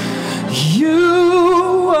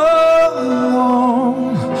 You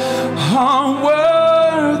alone are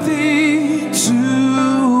worthy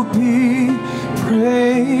to be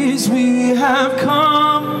praised. We have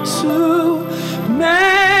come to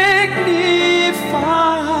magnify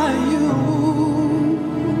you.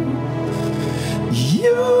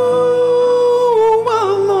 You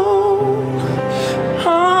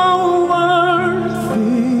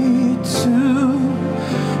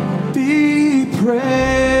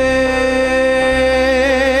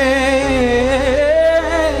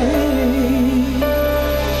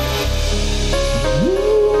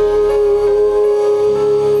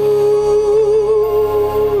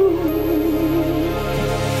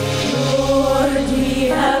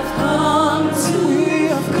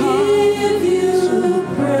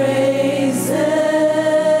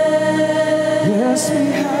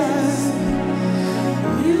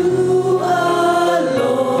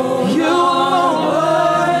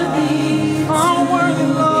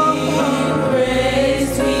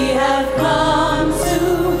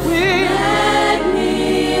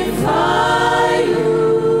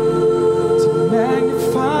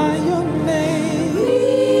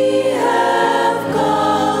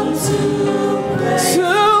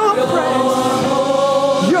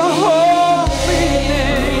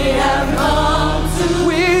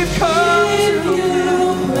we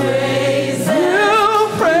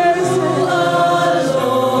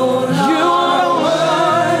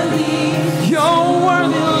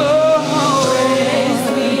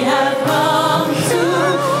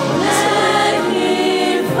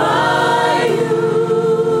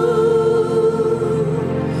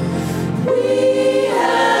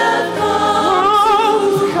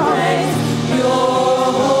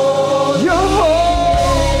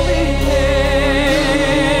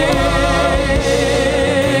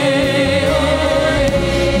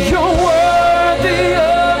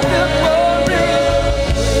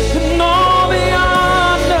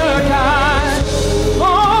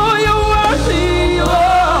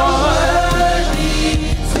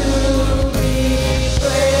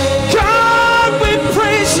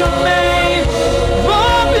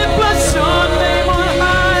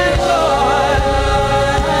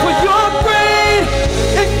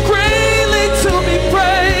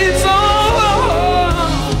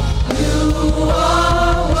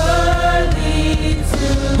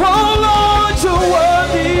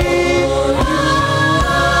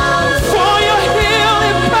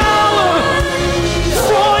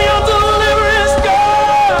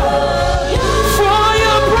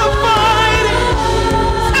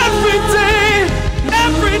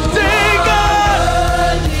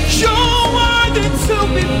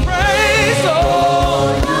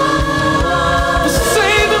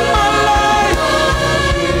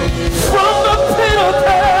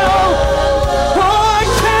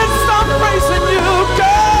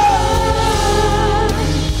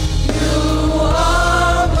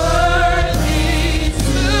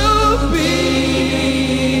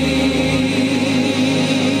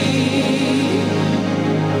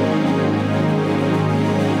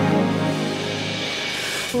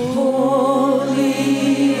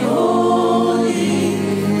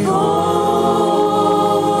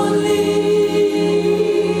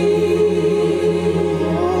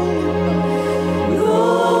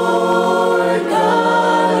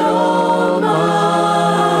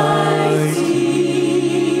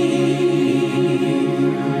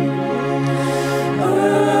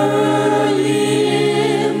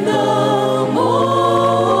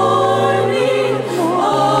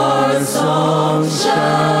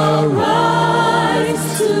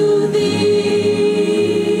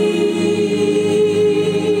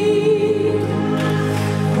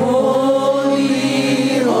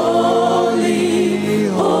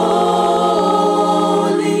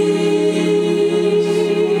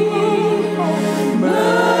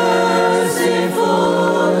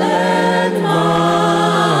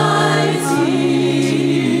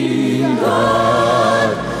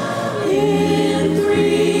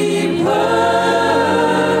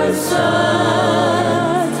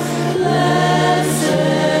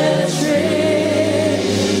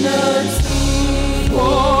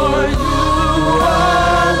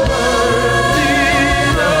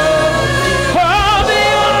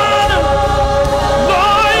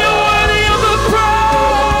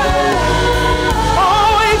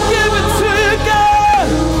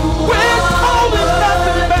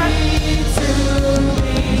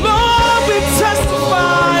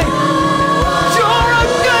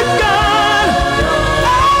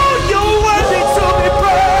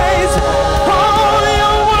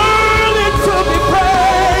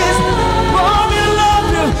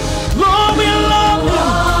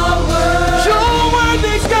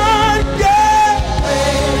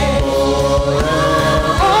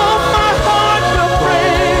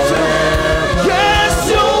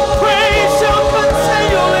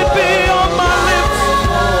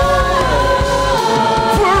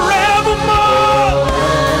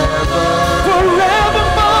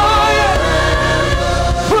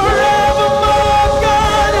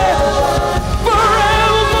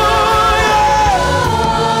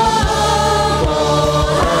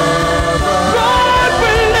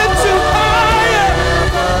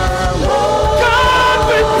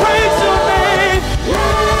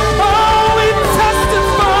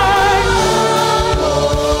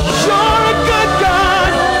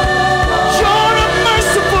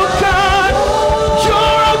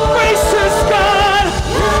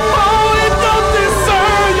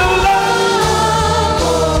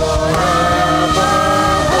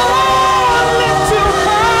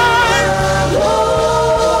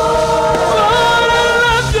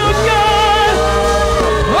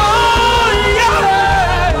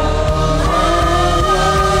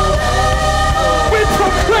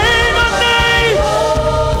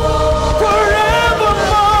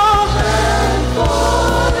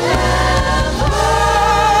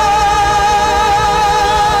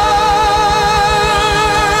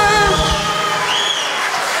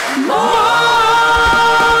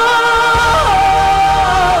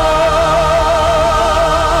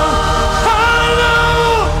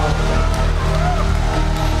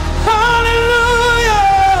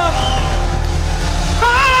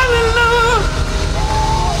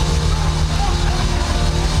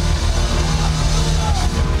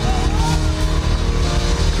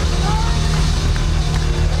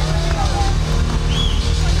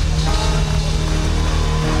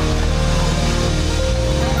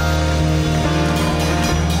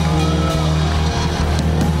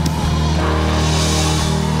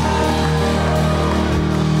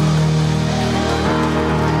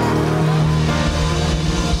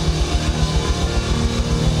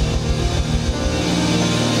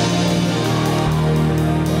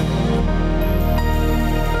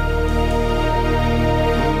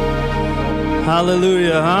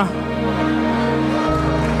Hallelujah, huh?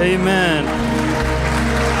 Amen.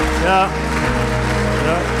 Yeah.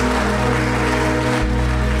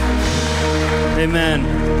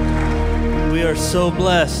 Amen. We are so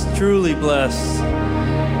blessed, truly blessed,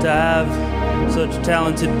 to have such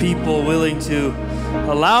talented people willing to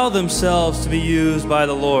allow themselves to be used by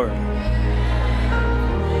the Lord.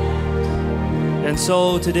 And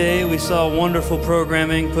so today we saw wonderful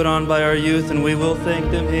programming put on by our youth, and we will thank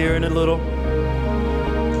them here in a little.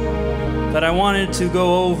 But I wanted to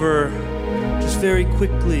go over just very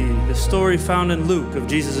quickly the story found in Luke of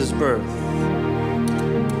Jesus' birth.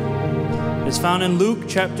 It's found in Luke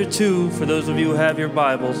chapter 2, for those of you who have your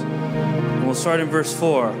Bibles. And we'll start in verse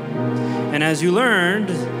 4. And as you learned,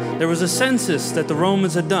 there was a census that the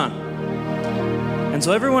Romans had done. And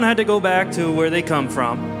so everyone had to go back to where they come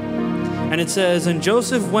from. And it says, and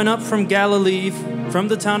Joseph went up from Galilee, from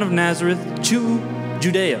the town of Nazareth to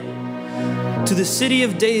Judea, to the city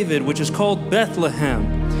of David, which is called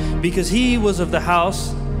Bethlehem, because he was of the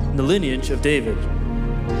house, the lineage of David,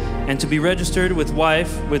 and to be registered with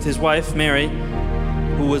his wife Mary,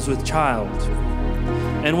 who was with child.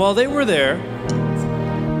 And while they were there,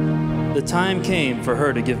 the time came for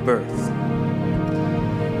her to give birth.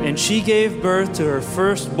 And she gave birth to her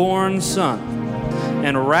firstborn son,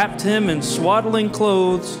 and wrapped him in swaddling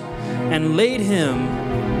clothes, and laid him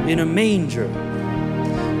in a manger,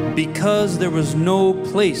 because there was no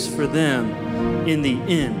place for them in the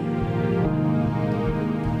inn.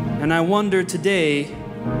 And I wonder today,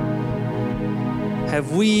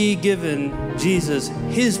 have we given Jesus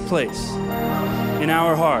his place in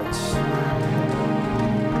our hearts?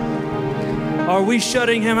 Are we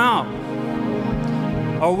shutting him out?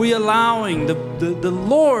 Are we allowing the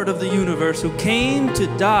Lord of the universe, who came to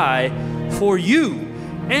die for you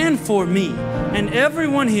and for me and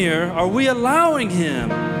everyone here, are we allowing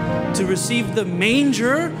him to receive the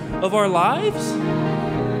manger of our lives?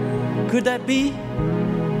 Could that be?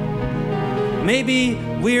 Maybe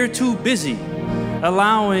we're too busy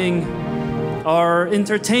allowing our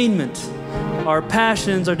entertainment, our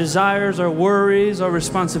passions, our desires, our worries, our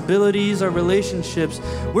responsibilities, our relationships,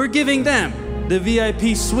 we're giving them the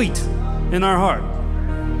VIP suite in our heart.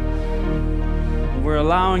 We're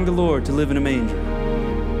allowing the Lord to live in a manger.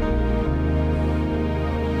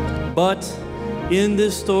 But in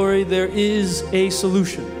this story, there is a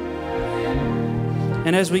solution.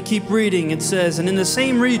 And as we keep reading, it says, and in the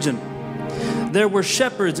same region, there were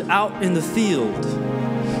shepherds out in the field,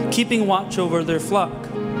 keeping watch over their flock.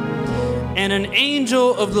 And an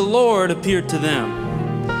angel of the Lord appeared to them.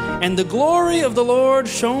 And the glory of the Lord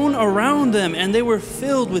shone around them, and they were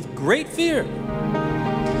filled with great fear.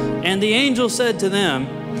 And the angel said to them,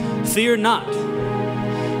 fear not,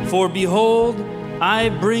 for behold, I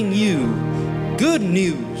bring you good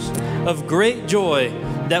news of great joy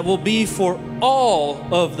that will be for all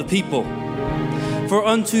of the people. For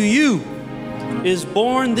unto you is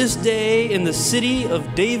born this day in the city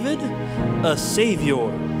of David a Savior,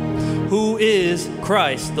 who is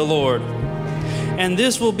Christ the Lord. And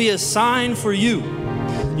this will be a sign for you.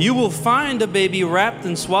 You will find a baby wrapped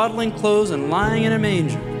in swaddling clothes and lying in a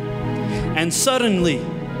manger. And suddenly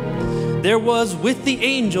there was with the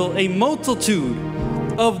angel a multitude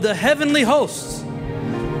of the heavenly hosts.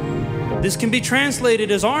 This can be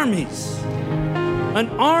translated as armies. An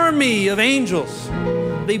army of angels.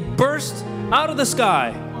 They burst out of the sky,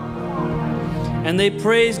 and they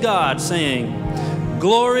praise God, saying,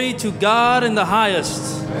 glory to God in the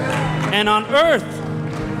highest, and on earth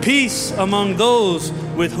peace among those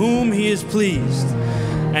with whom he is pleased.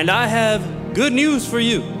 And I have good news for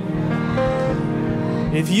you.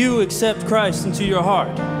 If you accept Christ into your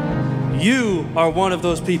heart, you are one of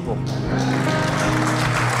those people.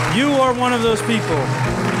 You are one of those people.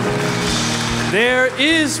 There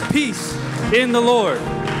is peace in the Lord.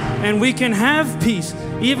 And we can have peace.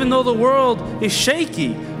 Even though the world is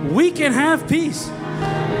shaky, we can have peace.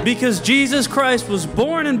 Because Jesus Christ was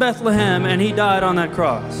born in Bethlehem and he died on that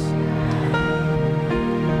cross.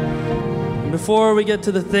 Before we get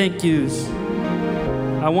to the thank yous,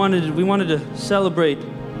 we wanted to celebrate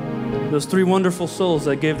those 3 wonderful souls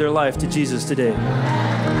that gave their life to Jesus today.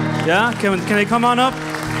 Yeah? Can they come on up?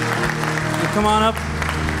 Come on up.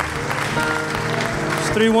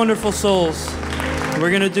 There's 3 wonderful souls. We're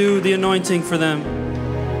going to do the anointing for them.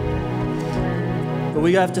 But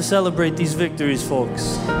we have to celebrate these victories,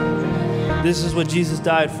 folks. This is what Jesus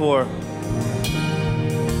died for.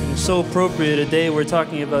 And it's so appropriate a day we're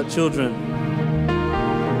talking about children.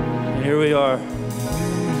 And here we are,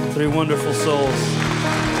 3 wonderful souls.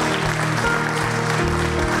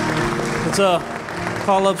 Let's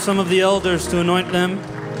call up some of the elders to anoint them.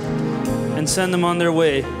 and send them on their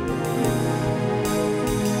way.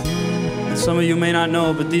 And some of you may not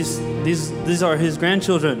know, but these are his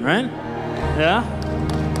grandchildren, right? Yeah?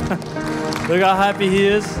 Look how happy he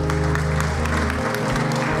is.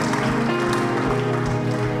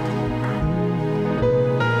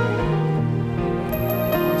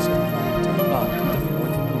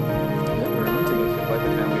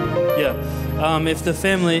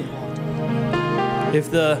 If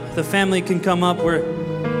the family can come up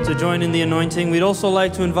to join in the anointing. We'd also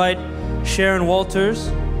like to invite Sharon Walters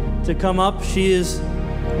to come up. She's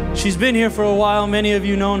been here for a while. Many of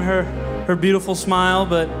you known her beautiful smile,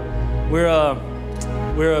 but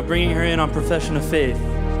we're bringing her in on profession of faith.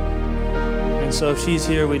 And so if she's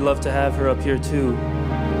here, we'd love to have her up here too.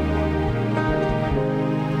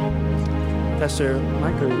 Pastor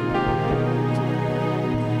Mike,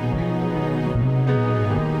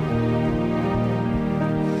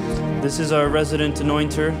 this is our resident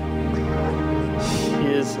anointer. He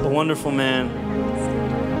is a wonderful man.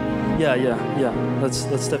 Yeah. Let's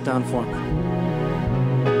step down for him.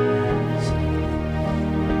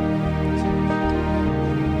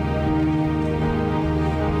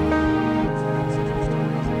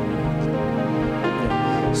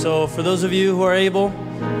 So for those of you who are able, go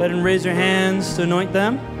ahead and raise your hands to anoint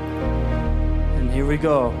them. And here we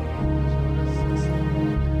go.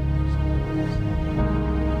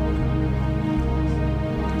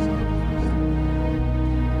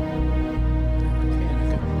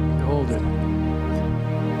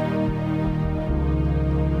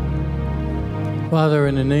 Father,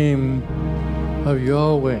 in the name of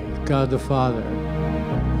Yahweh, God the Father,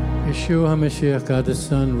 Yeshua HaMashiach, God the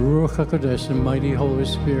Son, Ruach HaKodesh, the mighty Holy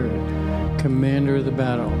Spirit, commander of the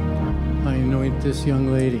battle, I anoint this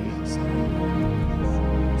young lady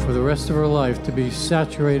for the rest of her life to be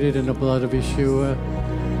saturated in the blood of Yeshua,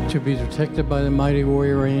 to be protected by the mighty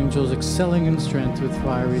warrior angels, excelling in strength with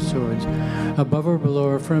fiery swords, above her, below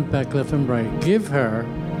her, front, back, left, and right. Give her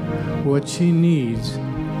what she needs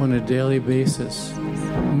on a daily basis.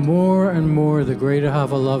 More and more, the greater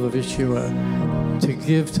have a love of Yeshua to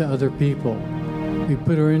give to other people. We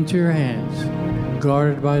put her into your hands,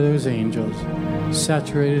 guarded by those angels,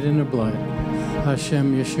 saturated in the blood.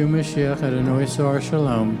 Hashem Yeshua Mashiach Adonai Sar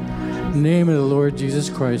Shalom. Name of the Lord Jesus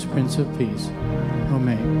Christ, Prince of Peace.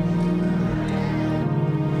 Amen.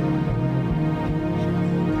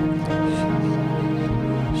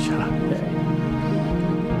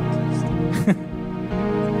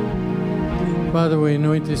 Father, we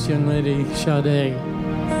anoint this young lady, Sade,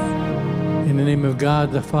 in the name of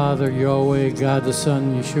God the Father, Yahweh, God the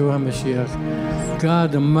Son, Yeshua HaMashiach,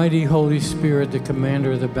 God the mighty Holy Spirit, the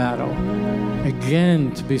commander of the battle,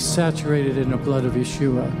 again to be saturated in the blood of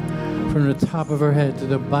Yeshua, from the top of her head to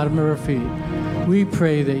the bottom of her feet. We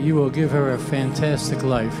pray that you will give her a fantastic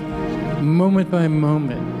life, moment by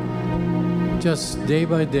moment, just day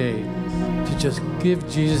by day, to just give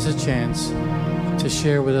Jesus a chance to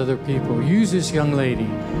share with other people. Use this young lady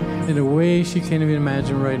in a way she can't even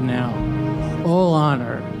imagine right now. All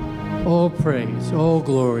honor, all praise, all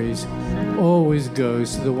glories always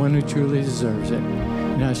goes to the one who truly deserves it.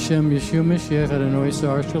 In Hashem Yeshua Mashiach Adonai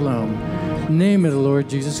Sar Shalom. Name of the Lord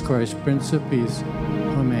Jesus Christ, Prince of Peace.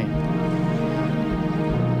 Amen.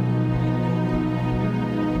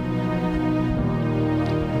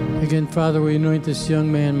 Again, Father, we anoint this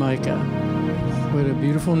young man, Micah, with a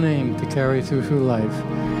beautiful name to carry through life.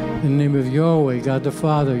 In the name of Yahweh, God the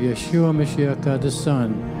Father, Yeshua Mashiach, God the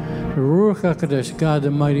Son, Ruach HaKodesh, God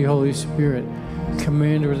the mighty Holy Spirit,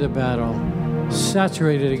 commander of the battle,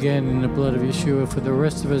 saturated again in the blood of Yeshua for the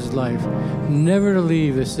rest of his life, never to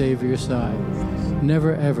leave the Savior's side,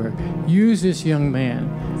 never ever. Use this young man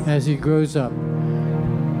as he grows up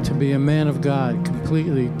to be a man of God,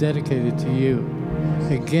 completely dedicated to you.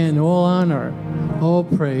 Again, all honor, all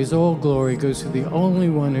praise, all glory goes to the only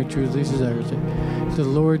one who truly deserves it, the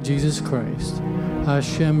Lord Jesus Christ.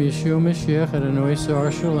 Hashem Yeshua Mashiach Adonai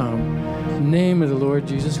Sar Shalom. Name of the Lord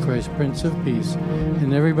Jesus Christ, Prince of Peace.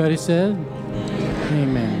 And everybody said,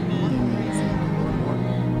 Amen.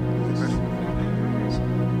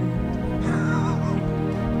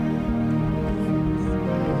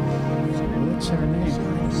 What's her name?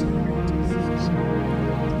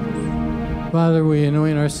 Father, we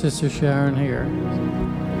anoint our sister Sharon here.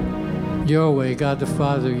 Yahweh, God the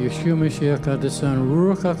Father, Yeshua Mashiach, God the Son,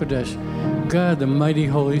 Ruach HaKodesh, God the mighty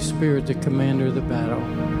Holy Spirit, the commander of the battle.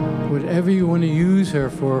 Whatever you want to use her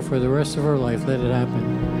for the rest of her life, let it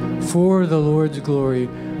happen. For the Lord's glory,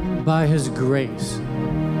 by his grace,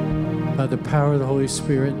 by the power of the Holy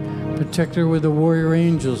Spirit. Protect her with the warrior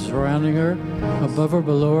angels surrounding her, above her,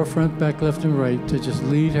 below her, front, back, left, and right, to just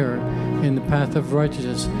lead her in the path of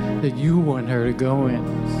righteousness. that you want her to go in.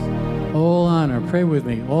 All honor, pray with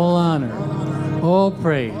me, all honor, all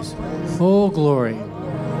praise, all glory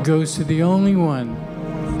goes to the only one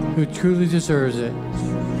who truly deserves it,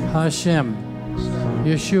 Hashem,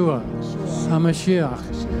 Yeshua,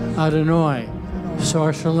 HaMashiach, Adonai,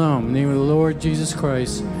 Sar Shalom, in the name of the Lord Jesus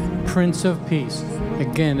Christ, Prince of Peace.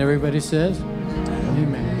 Again, everybody says,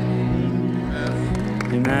 Amen.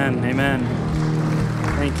 Amen. Amen.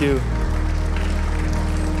 Thank you.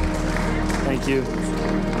 Thank you.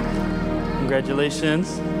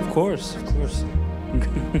 Congratulations. Of course, of course.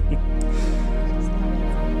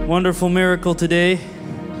 Wonderful miracle today.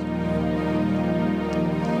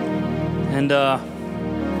 And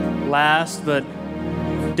last but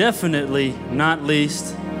definitely not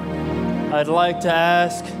least, I'd like to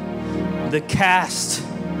ask the cast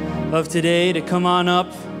of today to come on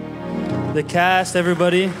up. The cast,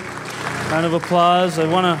 everybody. Round of applause. I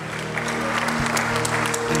want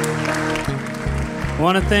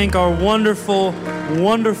to thank our wonderful,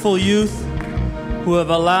 wonderful youth who have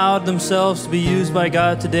allowed themselves to be used by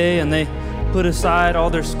God today, and they put aside all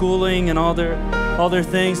their schooling and all their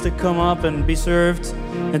things to come up and be served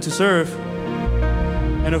and to serve.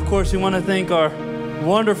 And of course, we want to thank our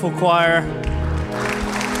wonderful choir.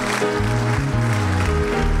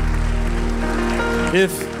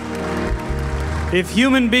 If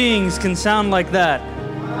human beings can sound like that,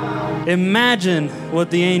 imagine what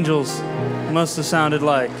the angels must have sounded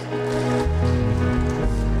like.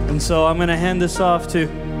 And so I'm going to hand this off to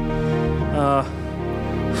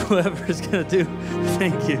whoever's going to do.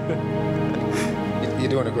 Thank you. You're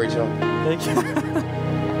doing a great job. Thank you.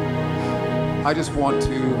 I just want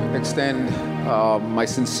to extend my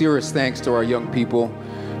sincerest thanks to our young people.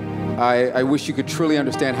 I wish you could truly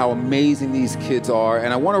understand how amazing these kids are.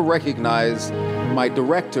 And I want to recognize my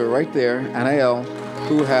director right there, Anael,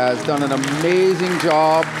 who has done an amazing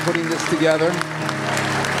job putting this together.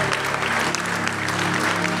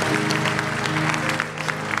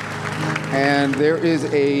 And there is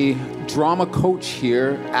a drama coach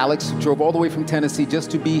here. Alex drove all the way from Tennessee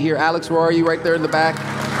just to be here. Alex, where are you? Right there in the back.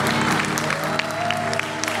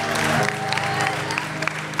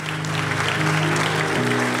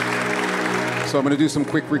 So I'm going to do some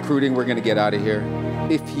quick recruiting. We're going to get out of here.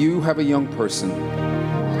 If you have a young person,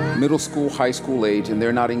 middle school, high school age, and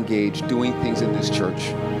they're not engaged doing things in this church,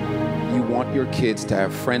 you want your kids to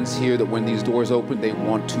have friends here that when these doors open, they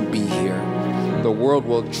want to be here. The world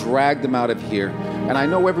will drag them out of here. And I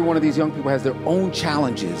know every one of these young people has their own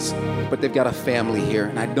challenges, but they've got a family here.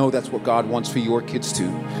 And I know that's what God wants for your kids too.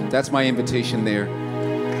 That's my invitation there.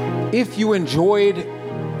 If you enjoyed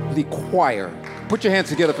the choir, put your hands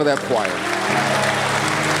together for that choir.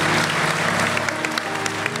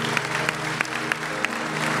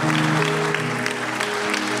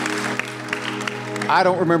 I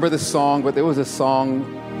don't remember the song, but there was a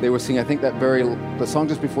song they were singing. I think the song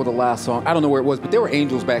just before the last song. I don't know where it was, but there were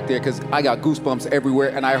angels back there because I got goosebumps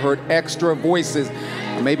everywhere and I heard extra voices.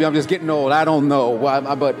 Maybe I'm just getting old. I don't know.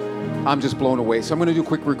 But I'm just blown away. So I'm going to do a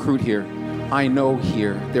quick recruit here. I know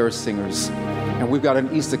here there are singers, and we've got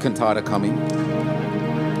an Easter cantata coming.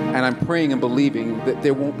 And I'm praying and believing that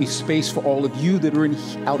there won't be space for all of you that are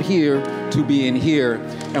out here to be in here.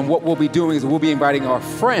 And what we'll be doing is we'll be inviting our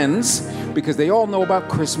friends, because they all know about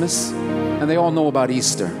Christmas and they all know about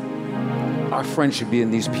Easter. Our friends should be in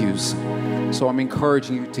these pews. So I'm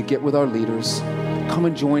encouraging you to get with our leaders. Come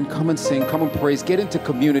and join, come and sing, come and praise, get into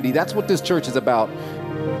community. That's what this church is about.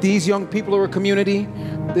 These young people are a community.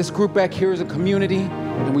 This group back here is a community,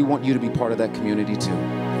 and we want you to be part of that community too.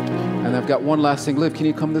 And I've got one last thing. Liv, can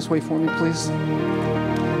you come this way for me, please?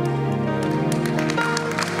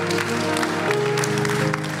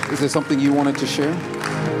 Is there something you wanted to share?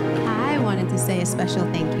 I wanted to say a special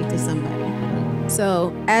thank you to somebody.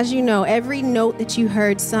 So, as you know, every note that you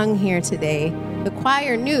heard sung here today, the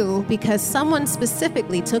choir knew because someone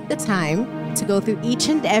specifically took the time to go through each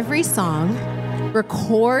and every song,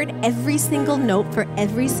 record every single note for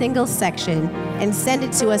every single section, and send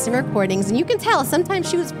it to us in recordings. And you can tell sometimes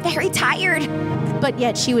she was very tired, but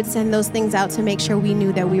yet she would send those things out to make sure we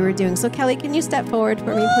knew that we were doing. So Kelly, can you step forward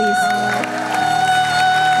for me, please?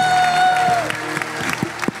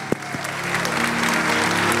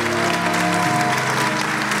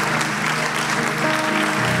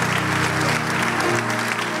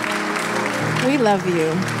 We love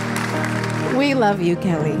you. We love you,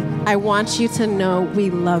 Kelly. I want you to know we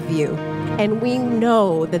love you. And we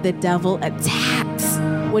know that the devil attacks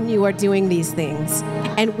when you are doing these things.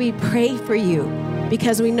 And we pray for you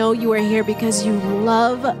because we know you are here because you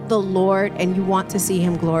love the Lord and you want to see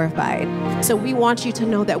him glorified. So we want you to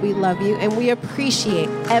know that we love you and we appreciate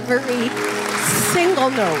every single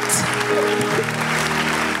note.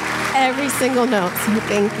 Every single note. So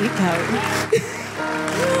thank you, Kelly.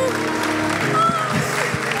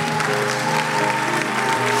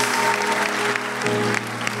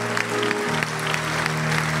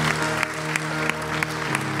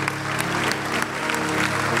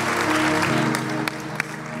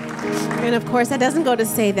 And of course, that doesn't go to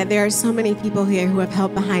say that there are so many people here who have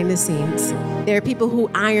helped behind the scenes. There are people who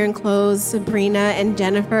iron clothes, Sabrina and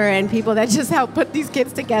Jennifer, and people that just help put these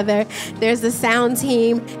kids together. There's the sound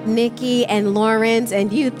team, Nikki and Lawrence and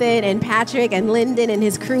Youthin and Patrick and Lyndon and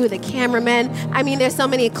his crew, the cameramen. I mean, there's so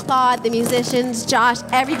many, Claude, the musicians, Josh,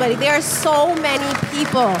 everybody. There are so many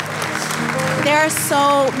people. There are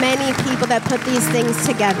so many people that put these things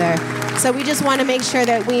together. So we just want to make sure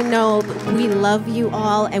that we know we love you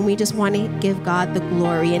all, and we just want to give God the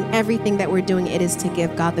glory. And everything that we're doing, it is to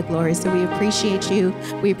give God the glory. So we appreciate you.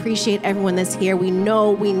 We appreciate everyone that's here. We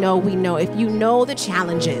know. If you know the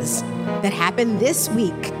challenges that happened this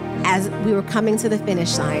week as we were coming to the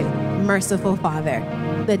finish line, merciful Father,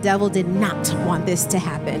 the devil did not want this to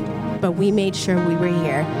happen, but we made sure we were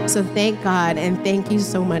here. So thank God, and thank you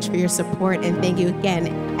so much for your support. And thank you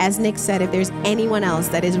again. As Nick said, if there's anyone else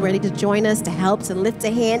that is ready to join us, to help, to lift a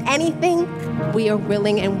hand, anything, we are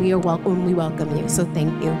willing and we welcome you. So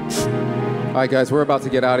thank you. All right, guys, we're about to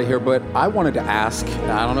get out of here, but I wanted to ask,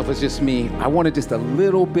 I don't know if it's just me, I wanted just a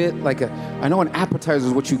little bit, I know an appetizer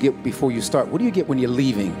is what you get before you start. What do you get when you're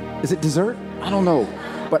leaving? Is it dessert? I don't know.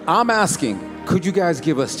 But I'm asking, could you guys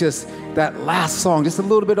give us just that last song, just a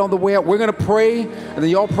little bit on the way out? We're going to pray, and then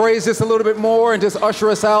y'all praise just a little bit more and just usher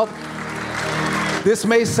us out. This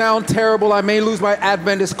may sound terrible. I may lose my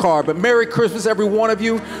Adventist card, but Merry Christmas, every one of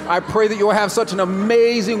you. I pray that you'll have such an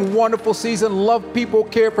amazing, wonderful season. Love people,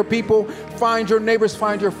 care for people. Find your neighbors,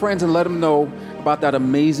 find your friends, and let them know about that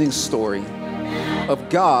amazing story of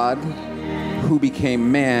God who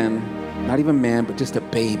became man, not even man, but just a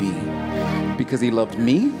baby, because he loved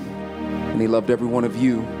me and he loved every one of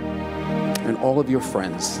you and all of your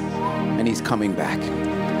friends, and he's coming back.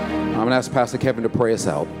 I'm going to ask Pastor Kevin to pray us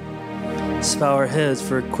out. Let's bow our heads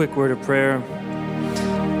for a quick word of prayer.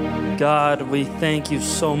 God, we thank you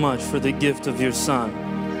so much for the gift of your Son.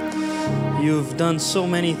 You've done so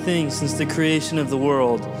many things since the creation of the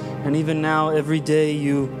world, and even now, every day,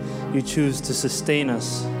 you choose to sustain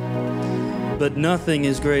us. But nothing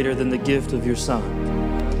is greater than the gift of your Son.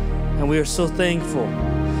 And we are so thankful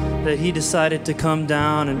that he decided to come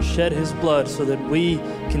down and shed his blood so that we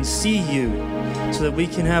can see you, so that we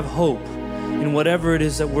can have hope in whatever it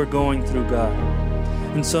is that we're going through, God.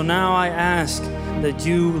 And so now I ask that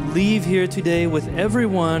you leave here today with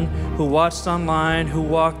everyone who watched online, who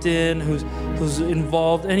walked in, who's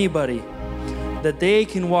involved, anybody, that they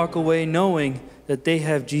can walk away knowing that they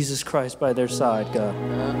have Jesus Christ by their side, God.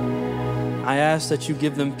 I ask that you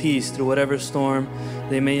give them peace through whatever storm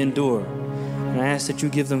they may endure. And I ask that you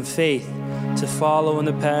give them faith to follow in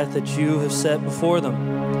the path that you have set before them,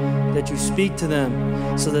 that you speak to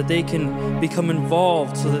them so that they can become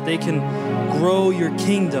involved, so that they can grow your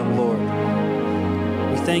kingdom, Lord.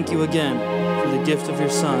 We thank you again for the gift of your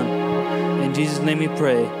Son. In Jesus' name we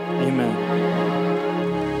pray, amen.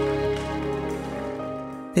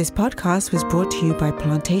 This podcast was brought to you by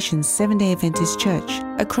Plantation Seventh-day Adventist Church,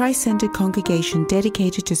 a Christ-centered congregation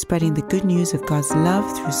dedicated to spreading the good news of God's love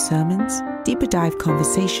through sermons, deeper dive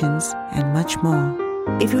conversations, and much more.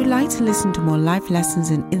 If you would like to listen to more life lessons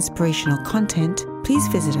and inspirational content, please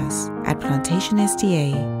visit us at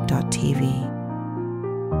plantationsda.tv.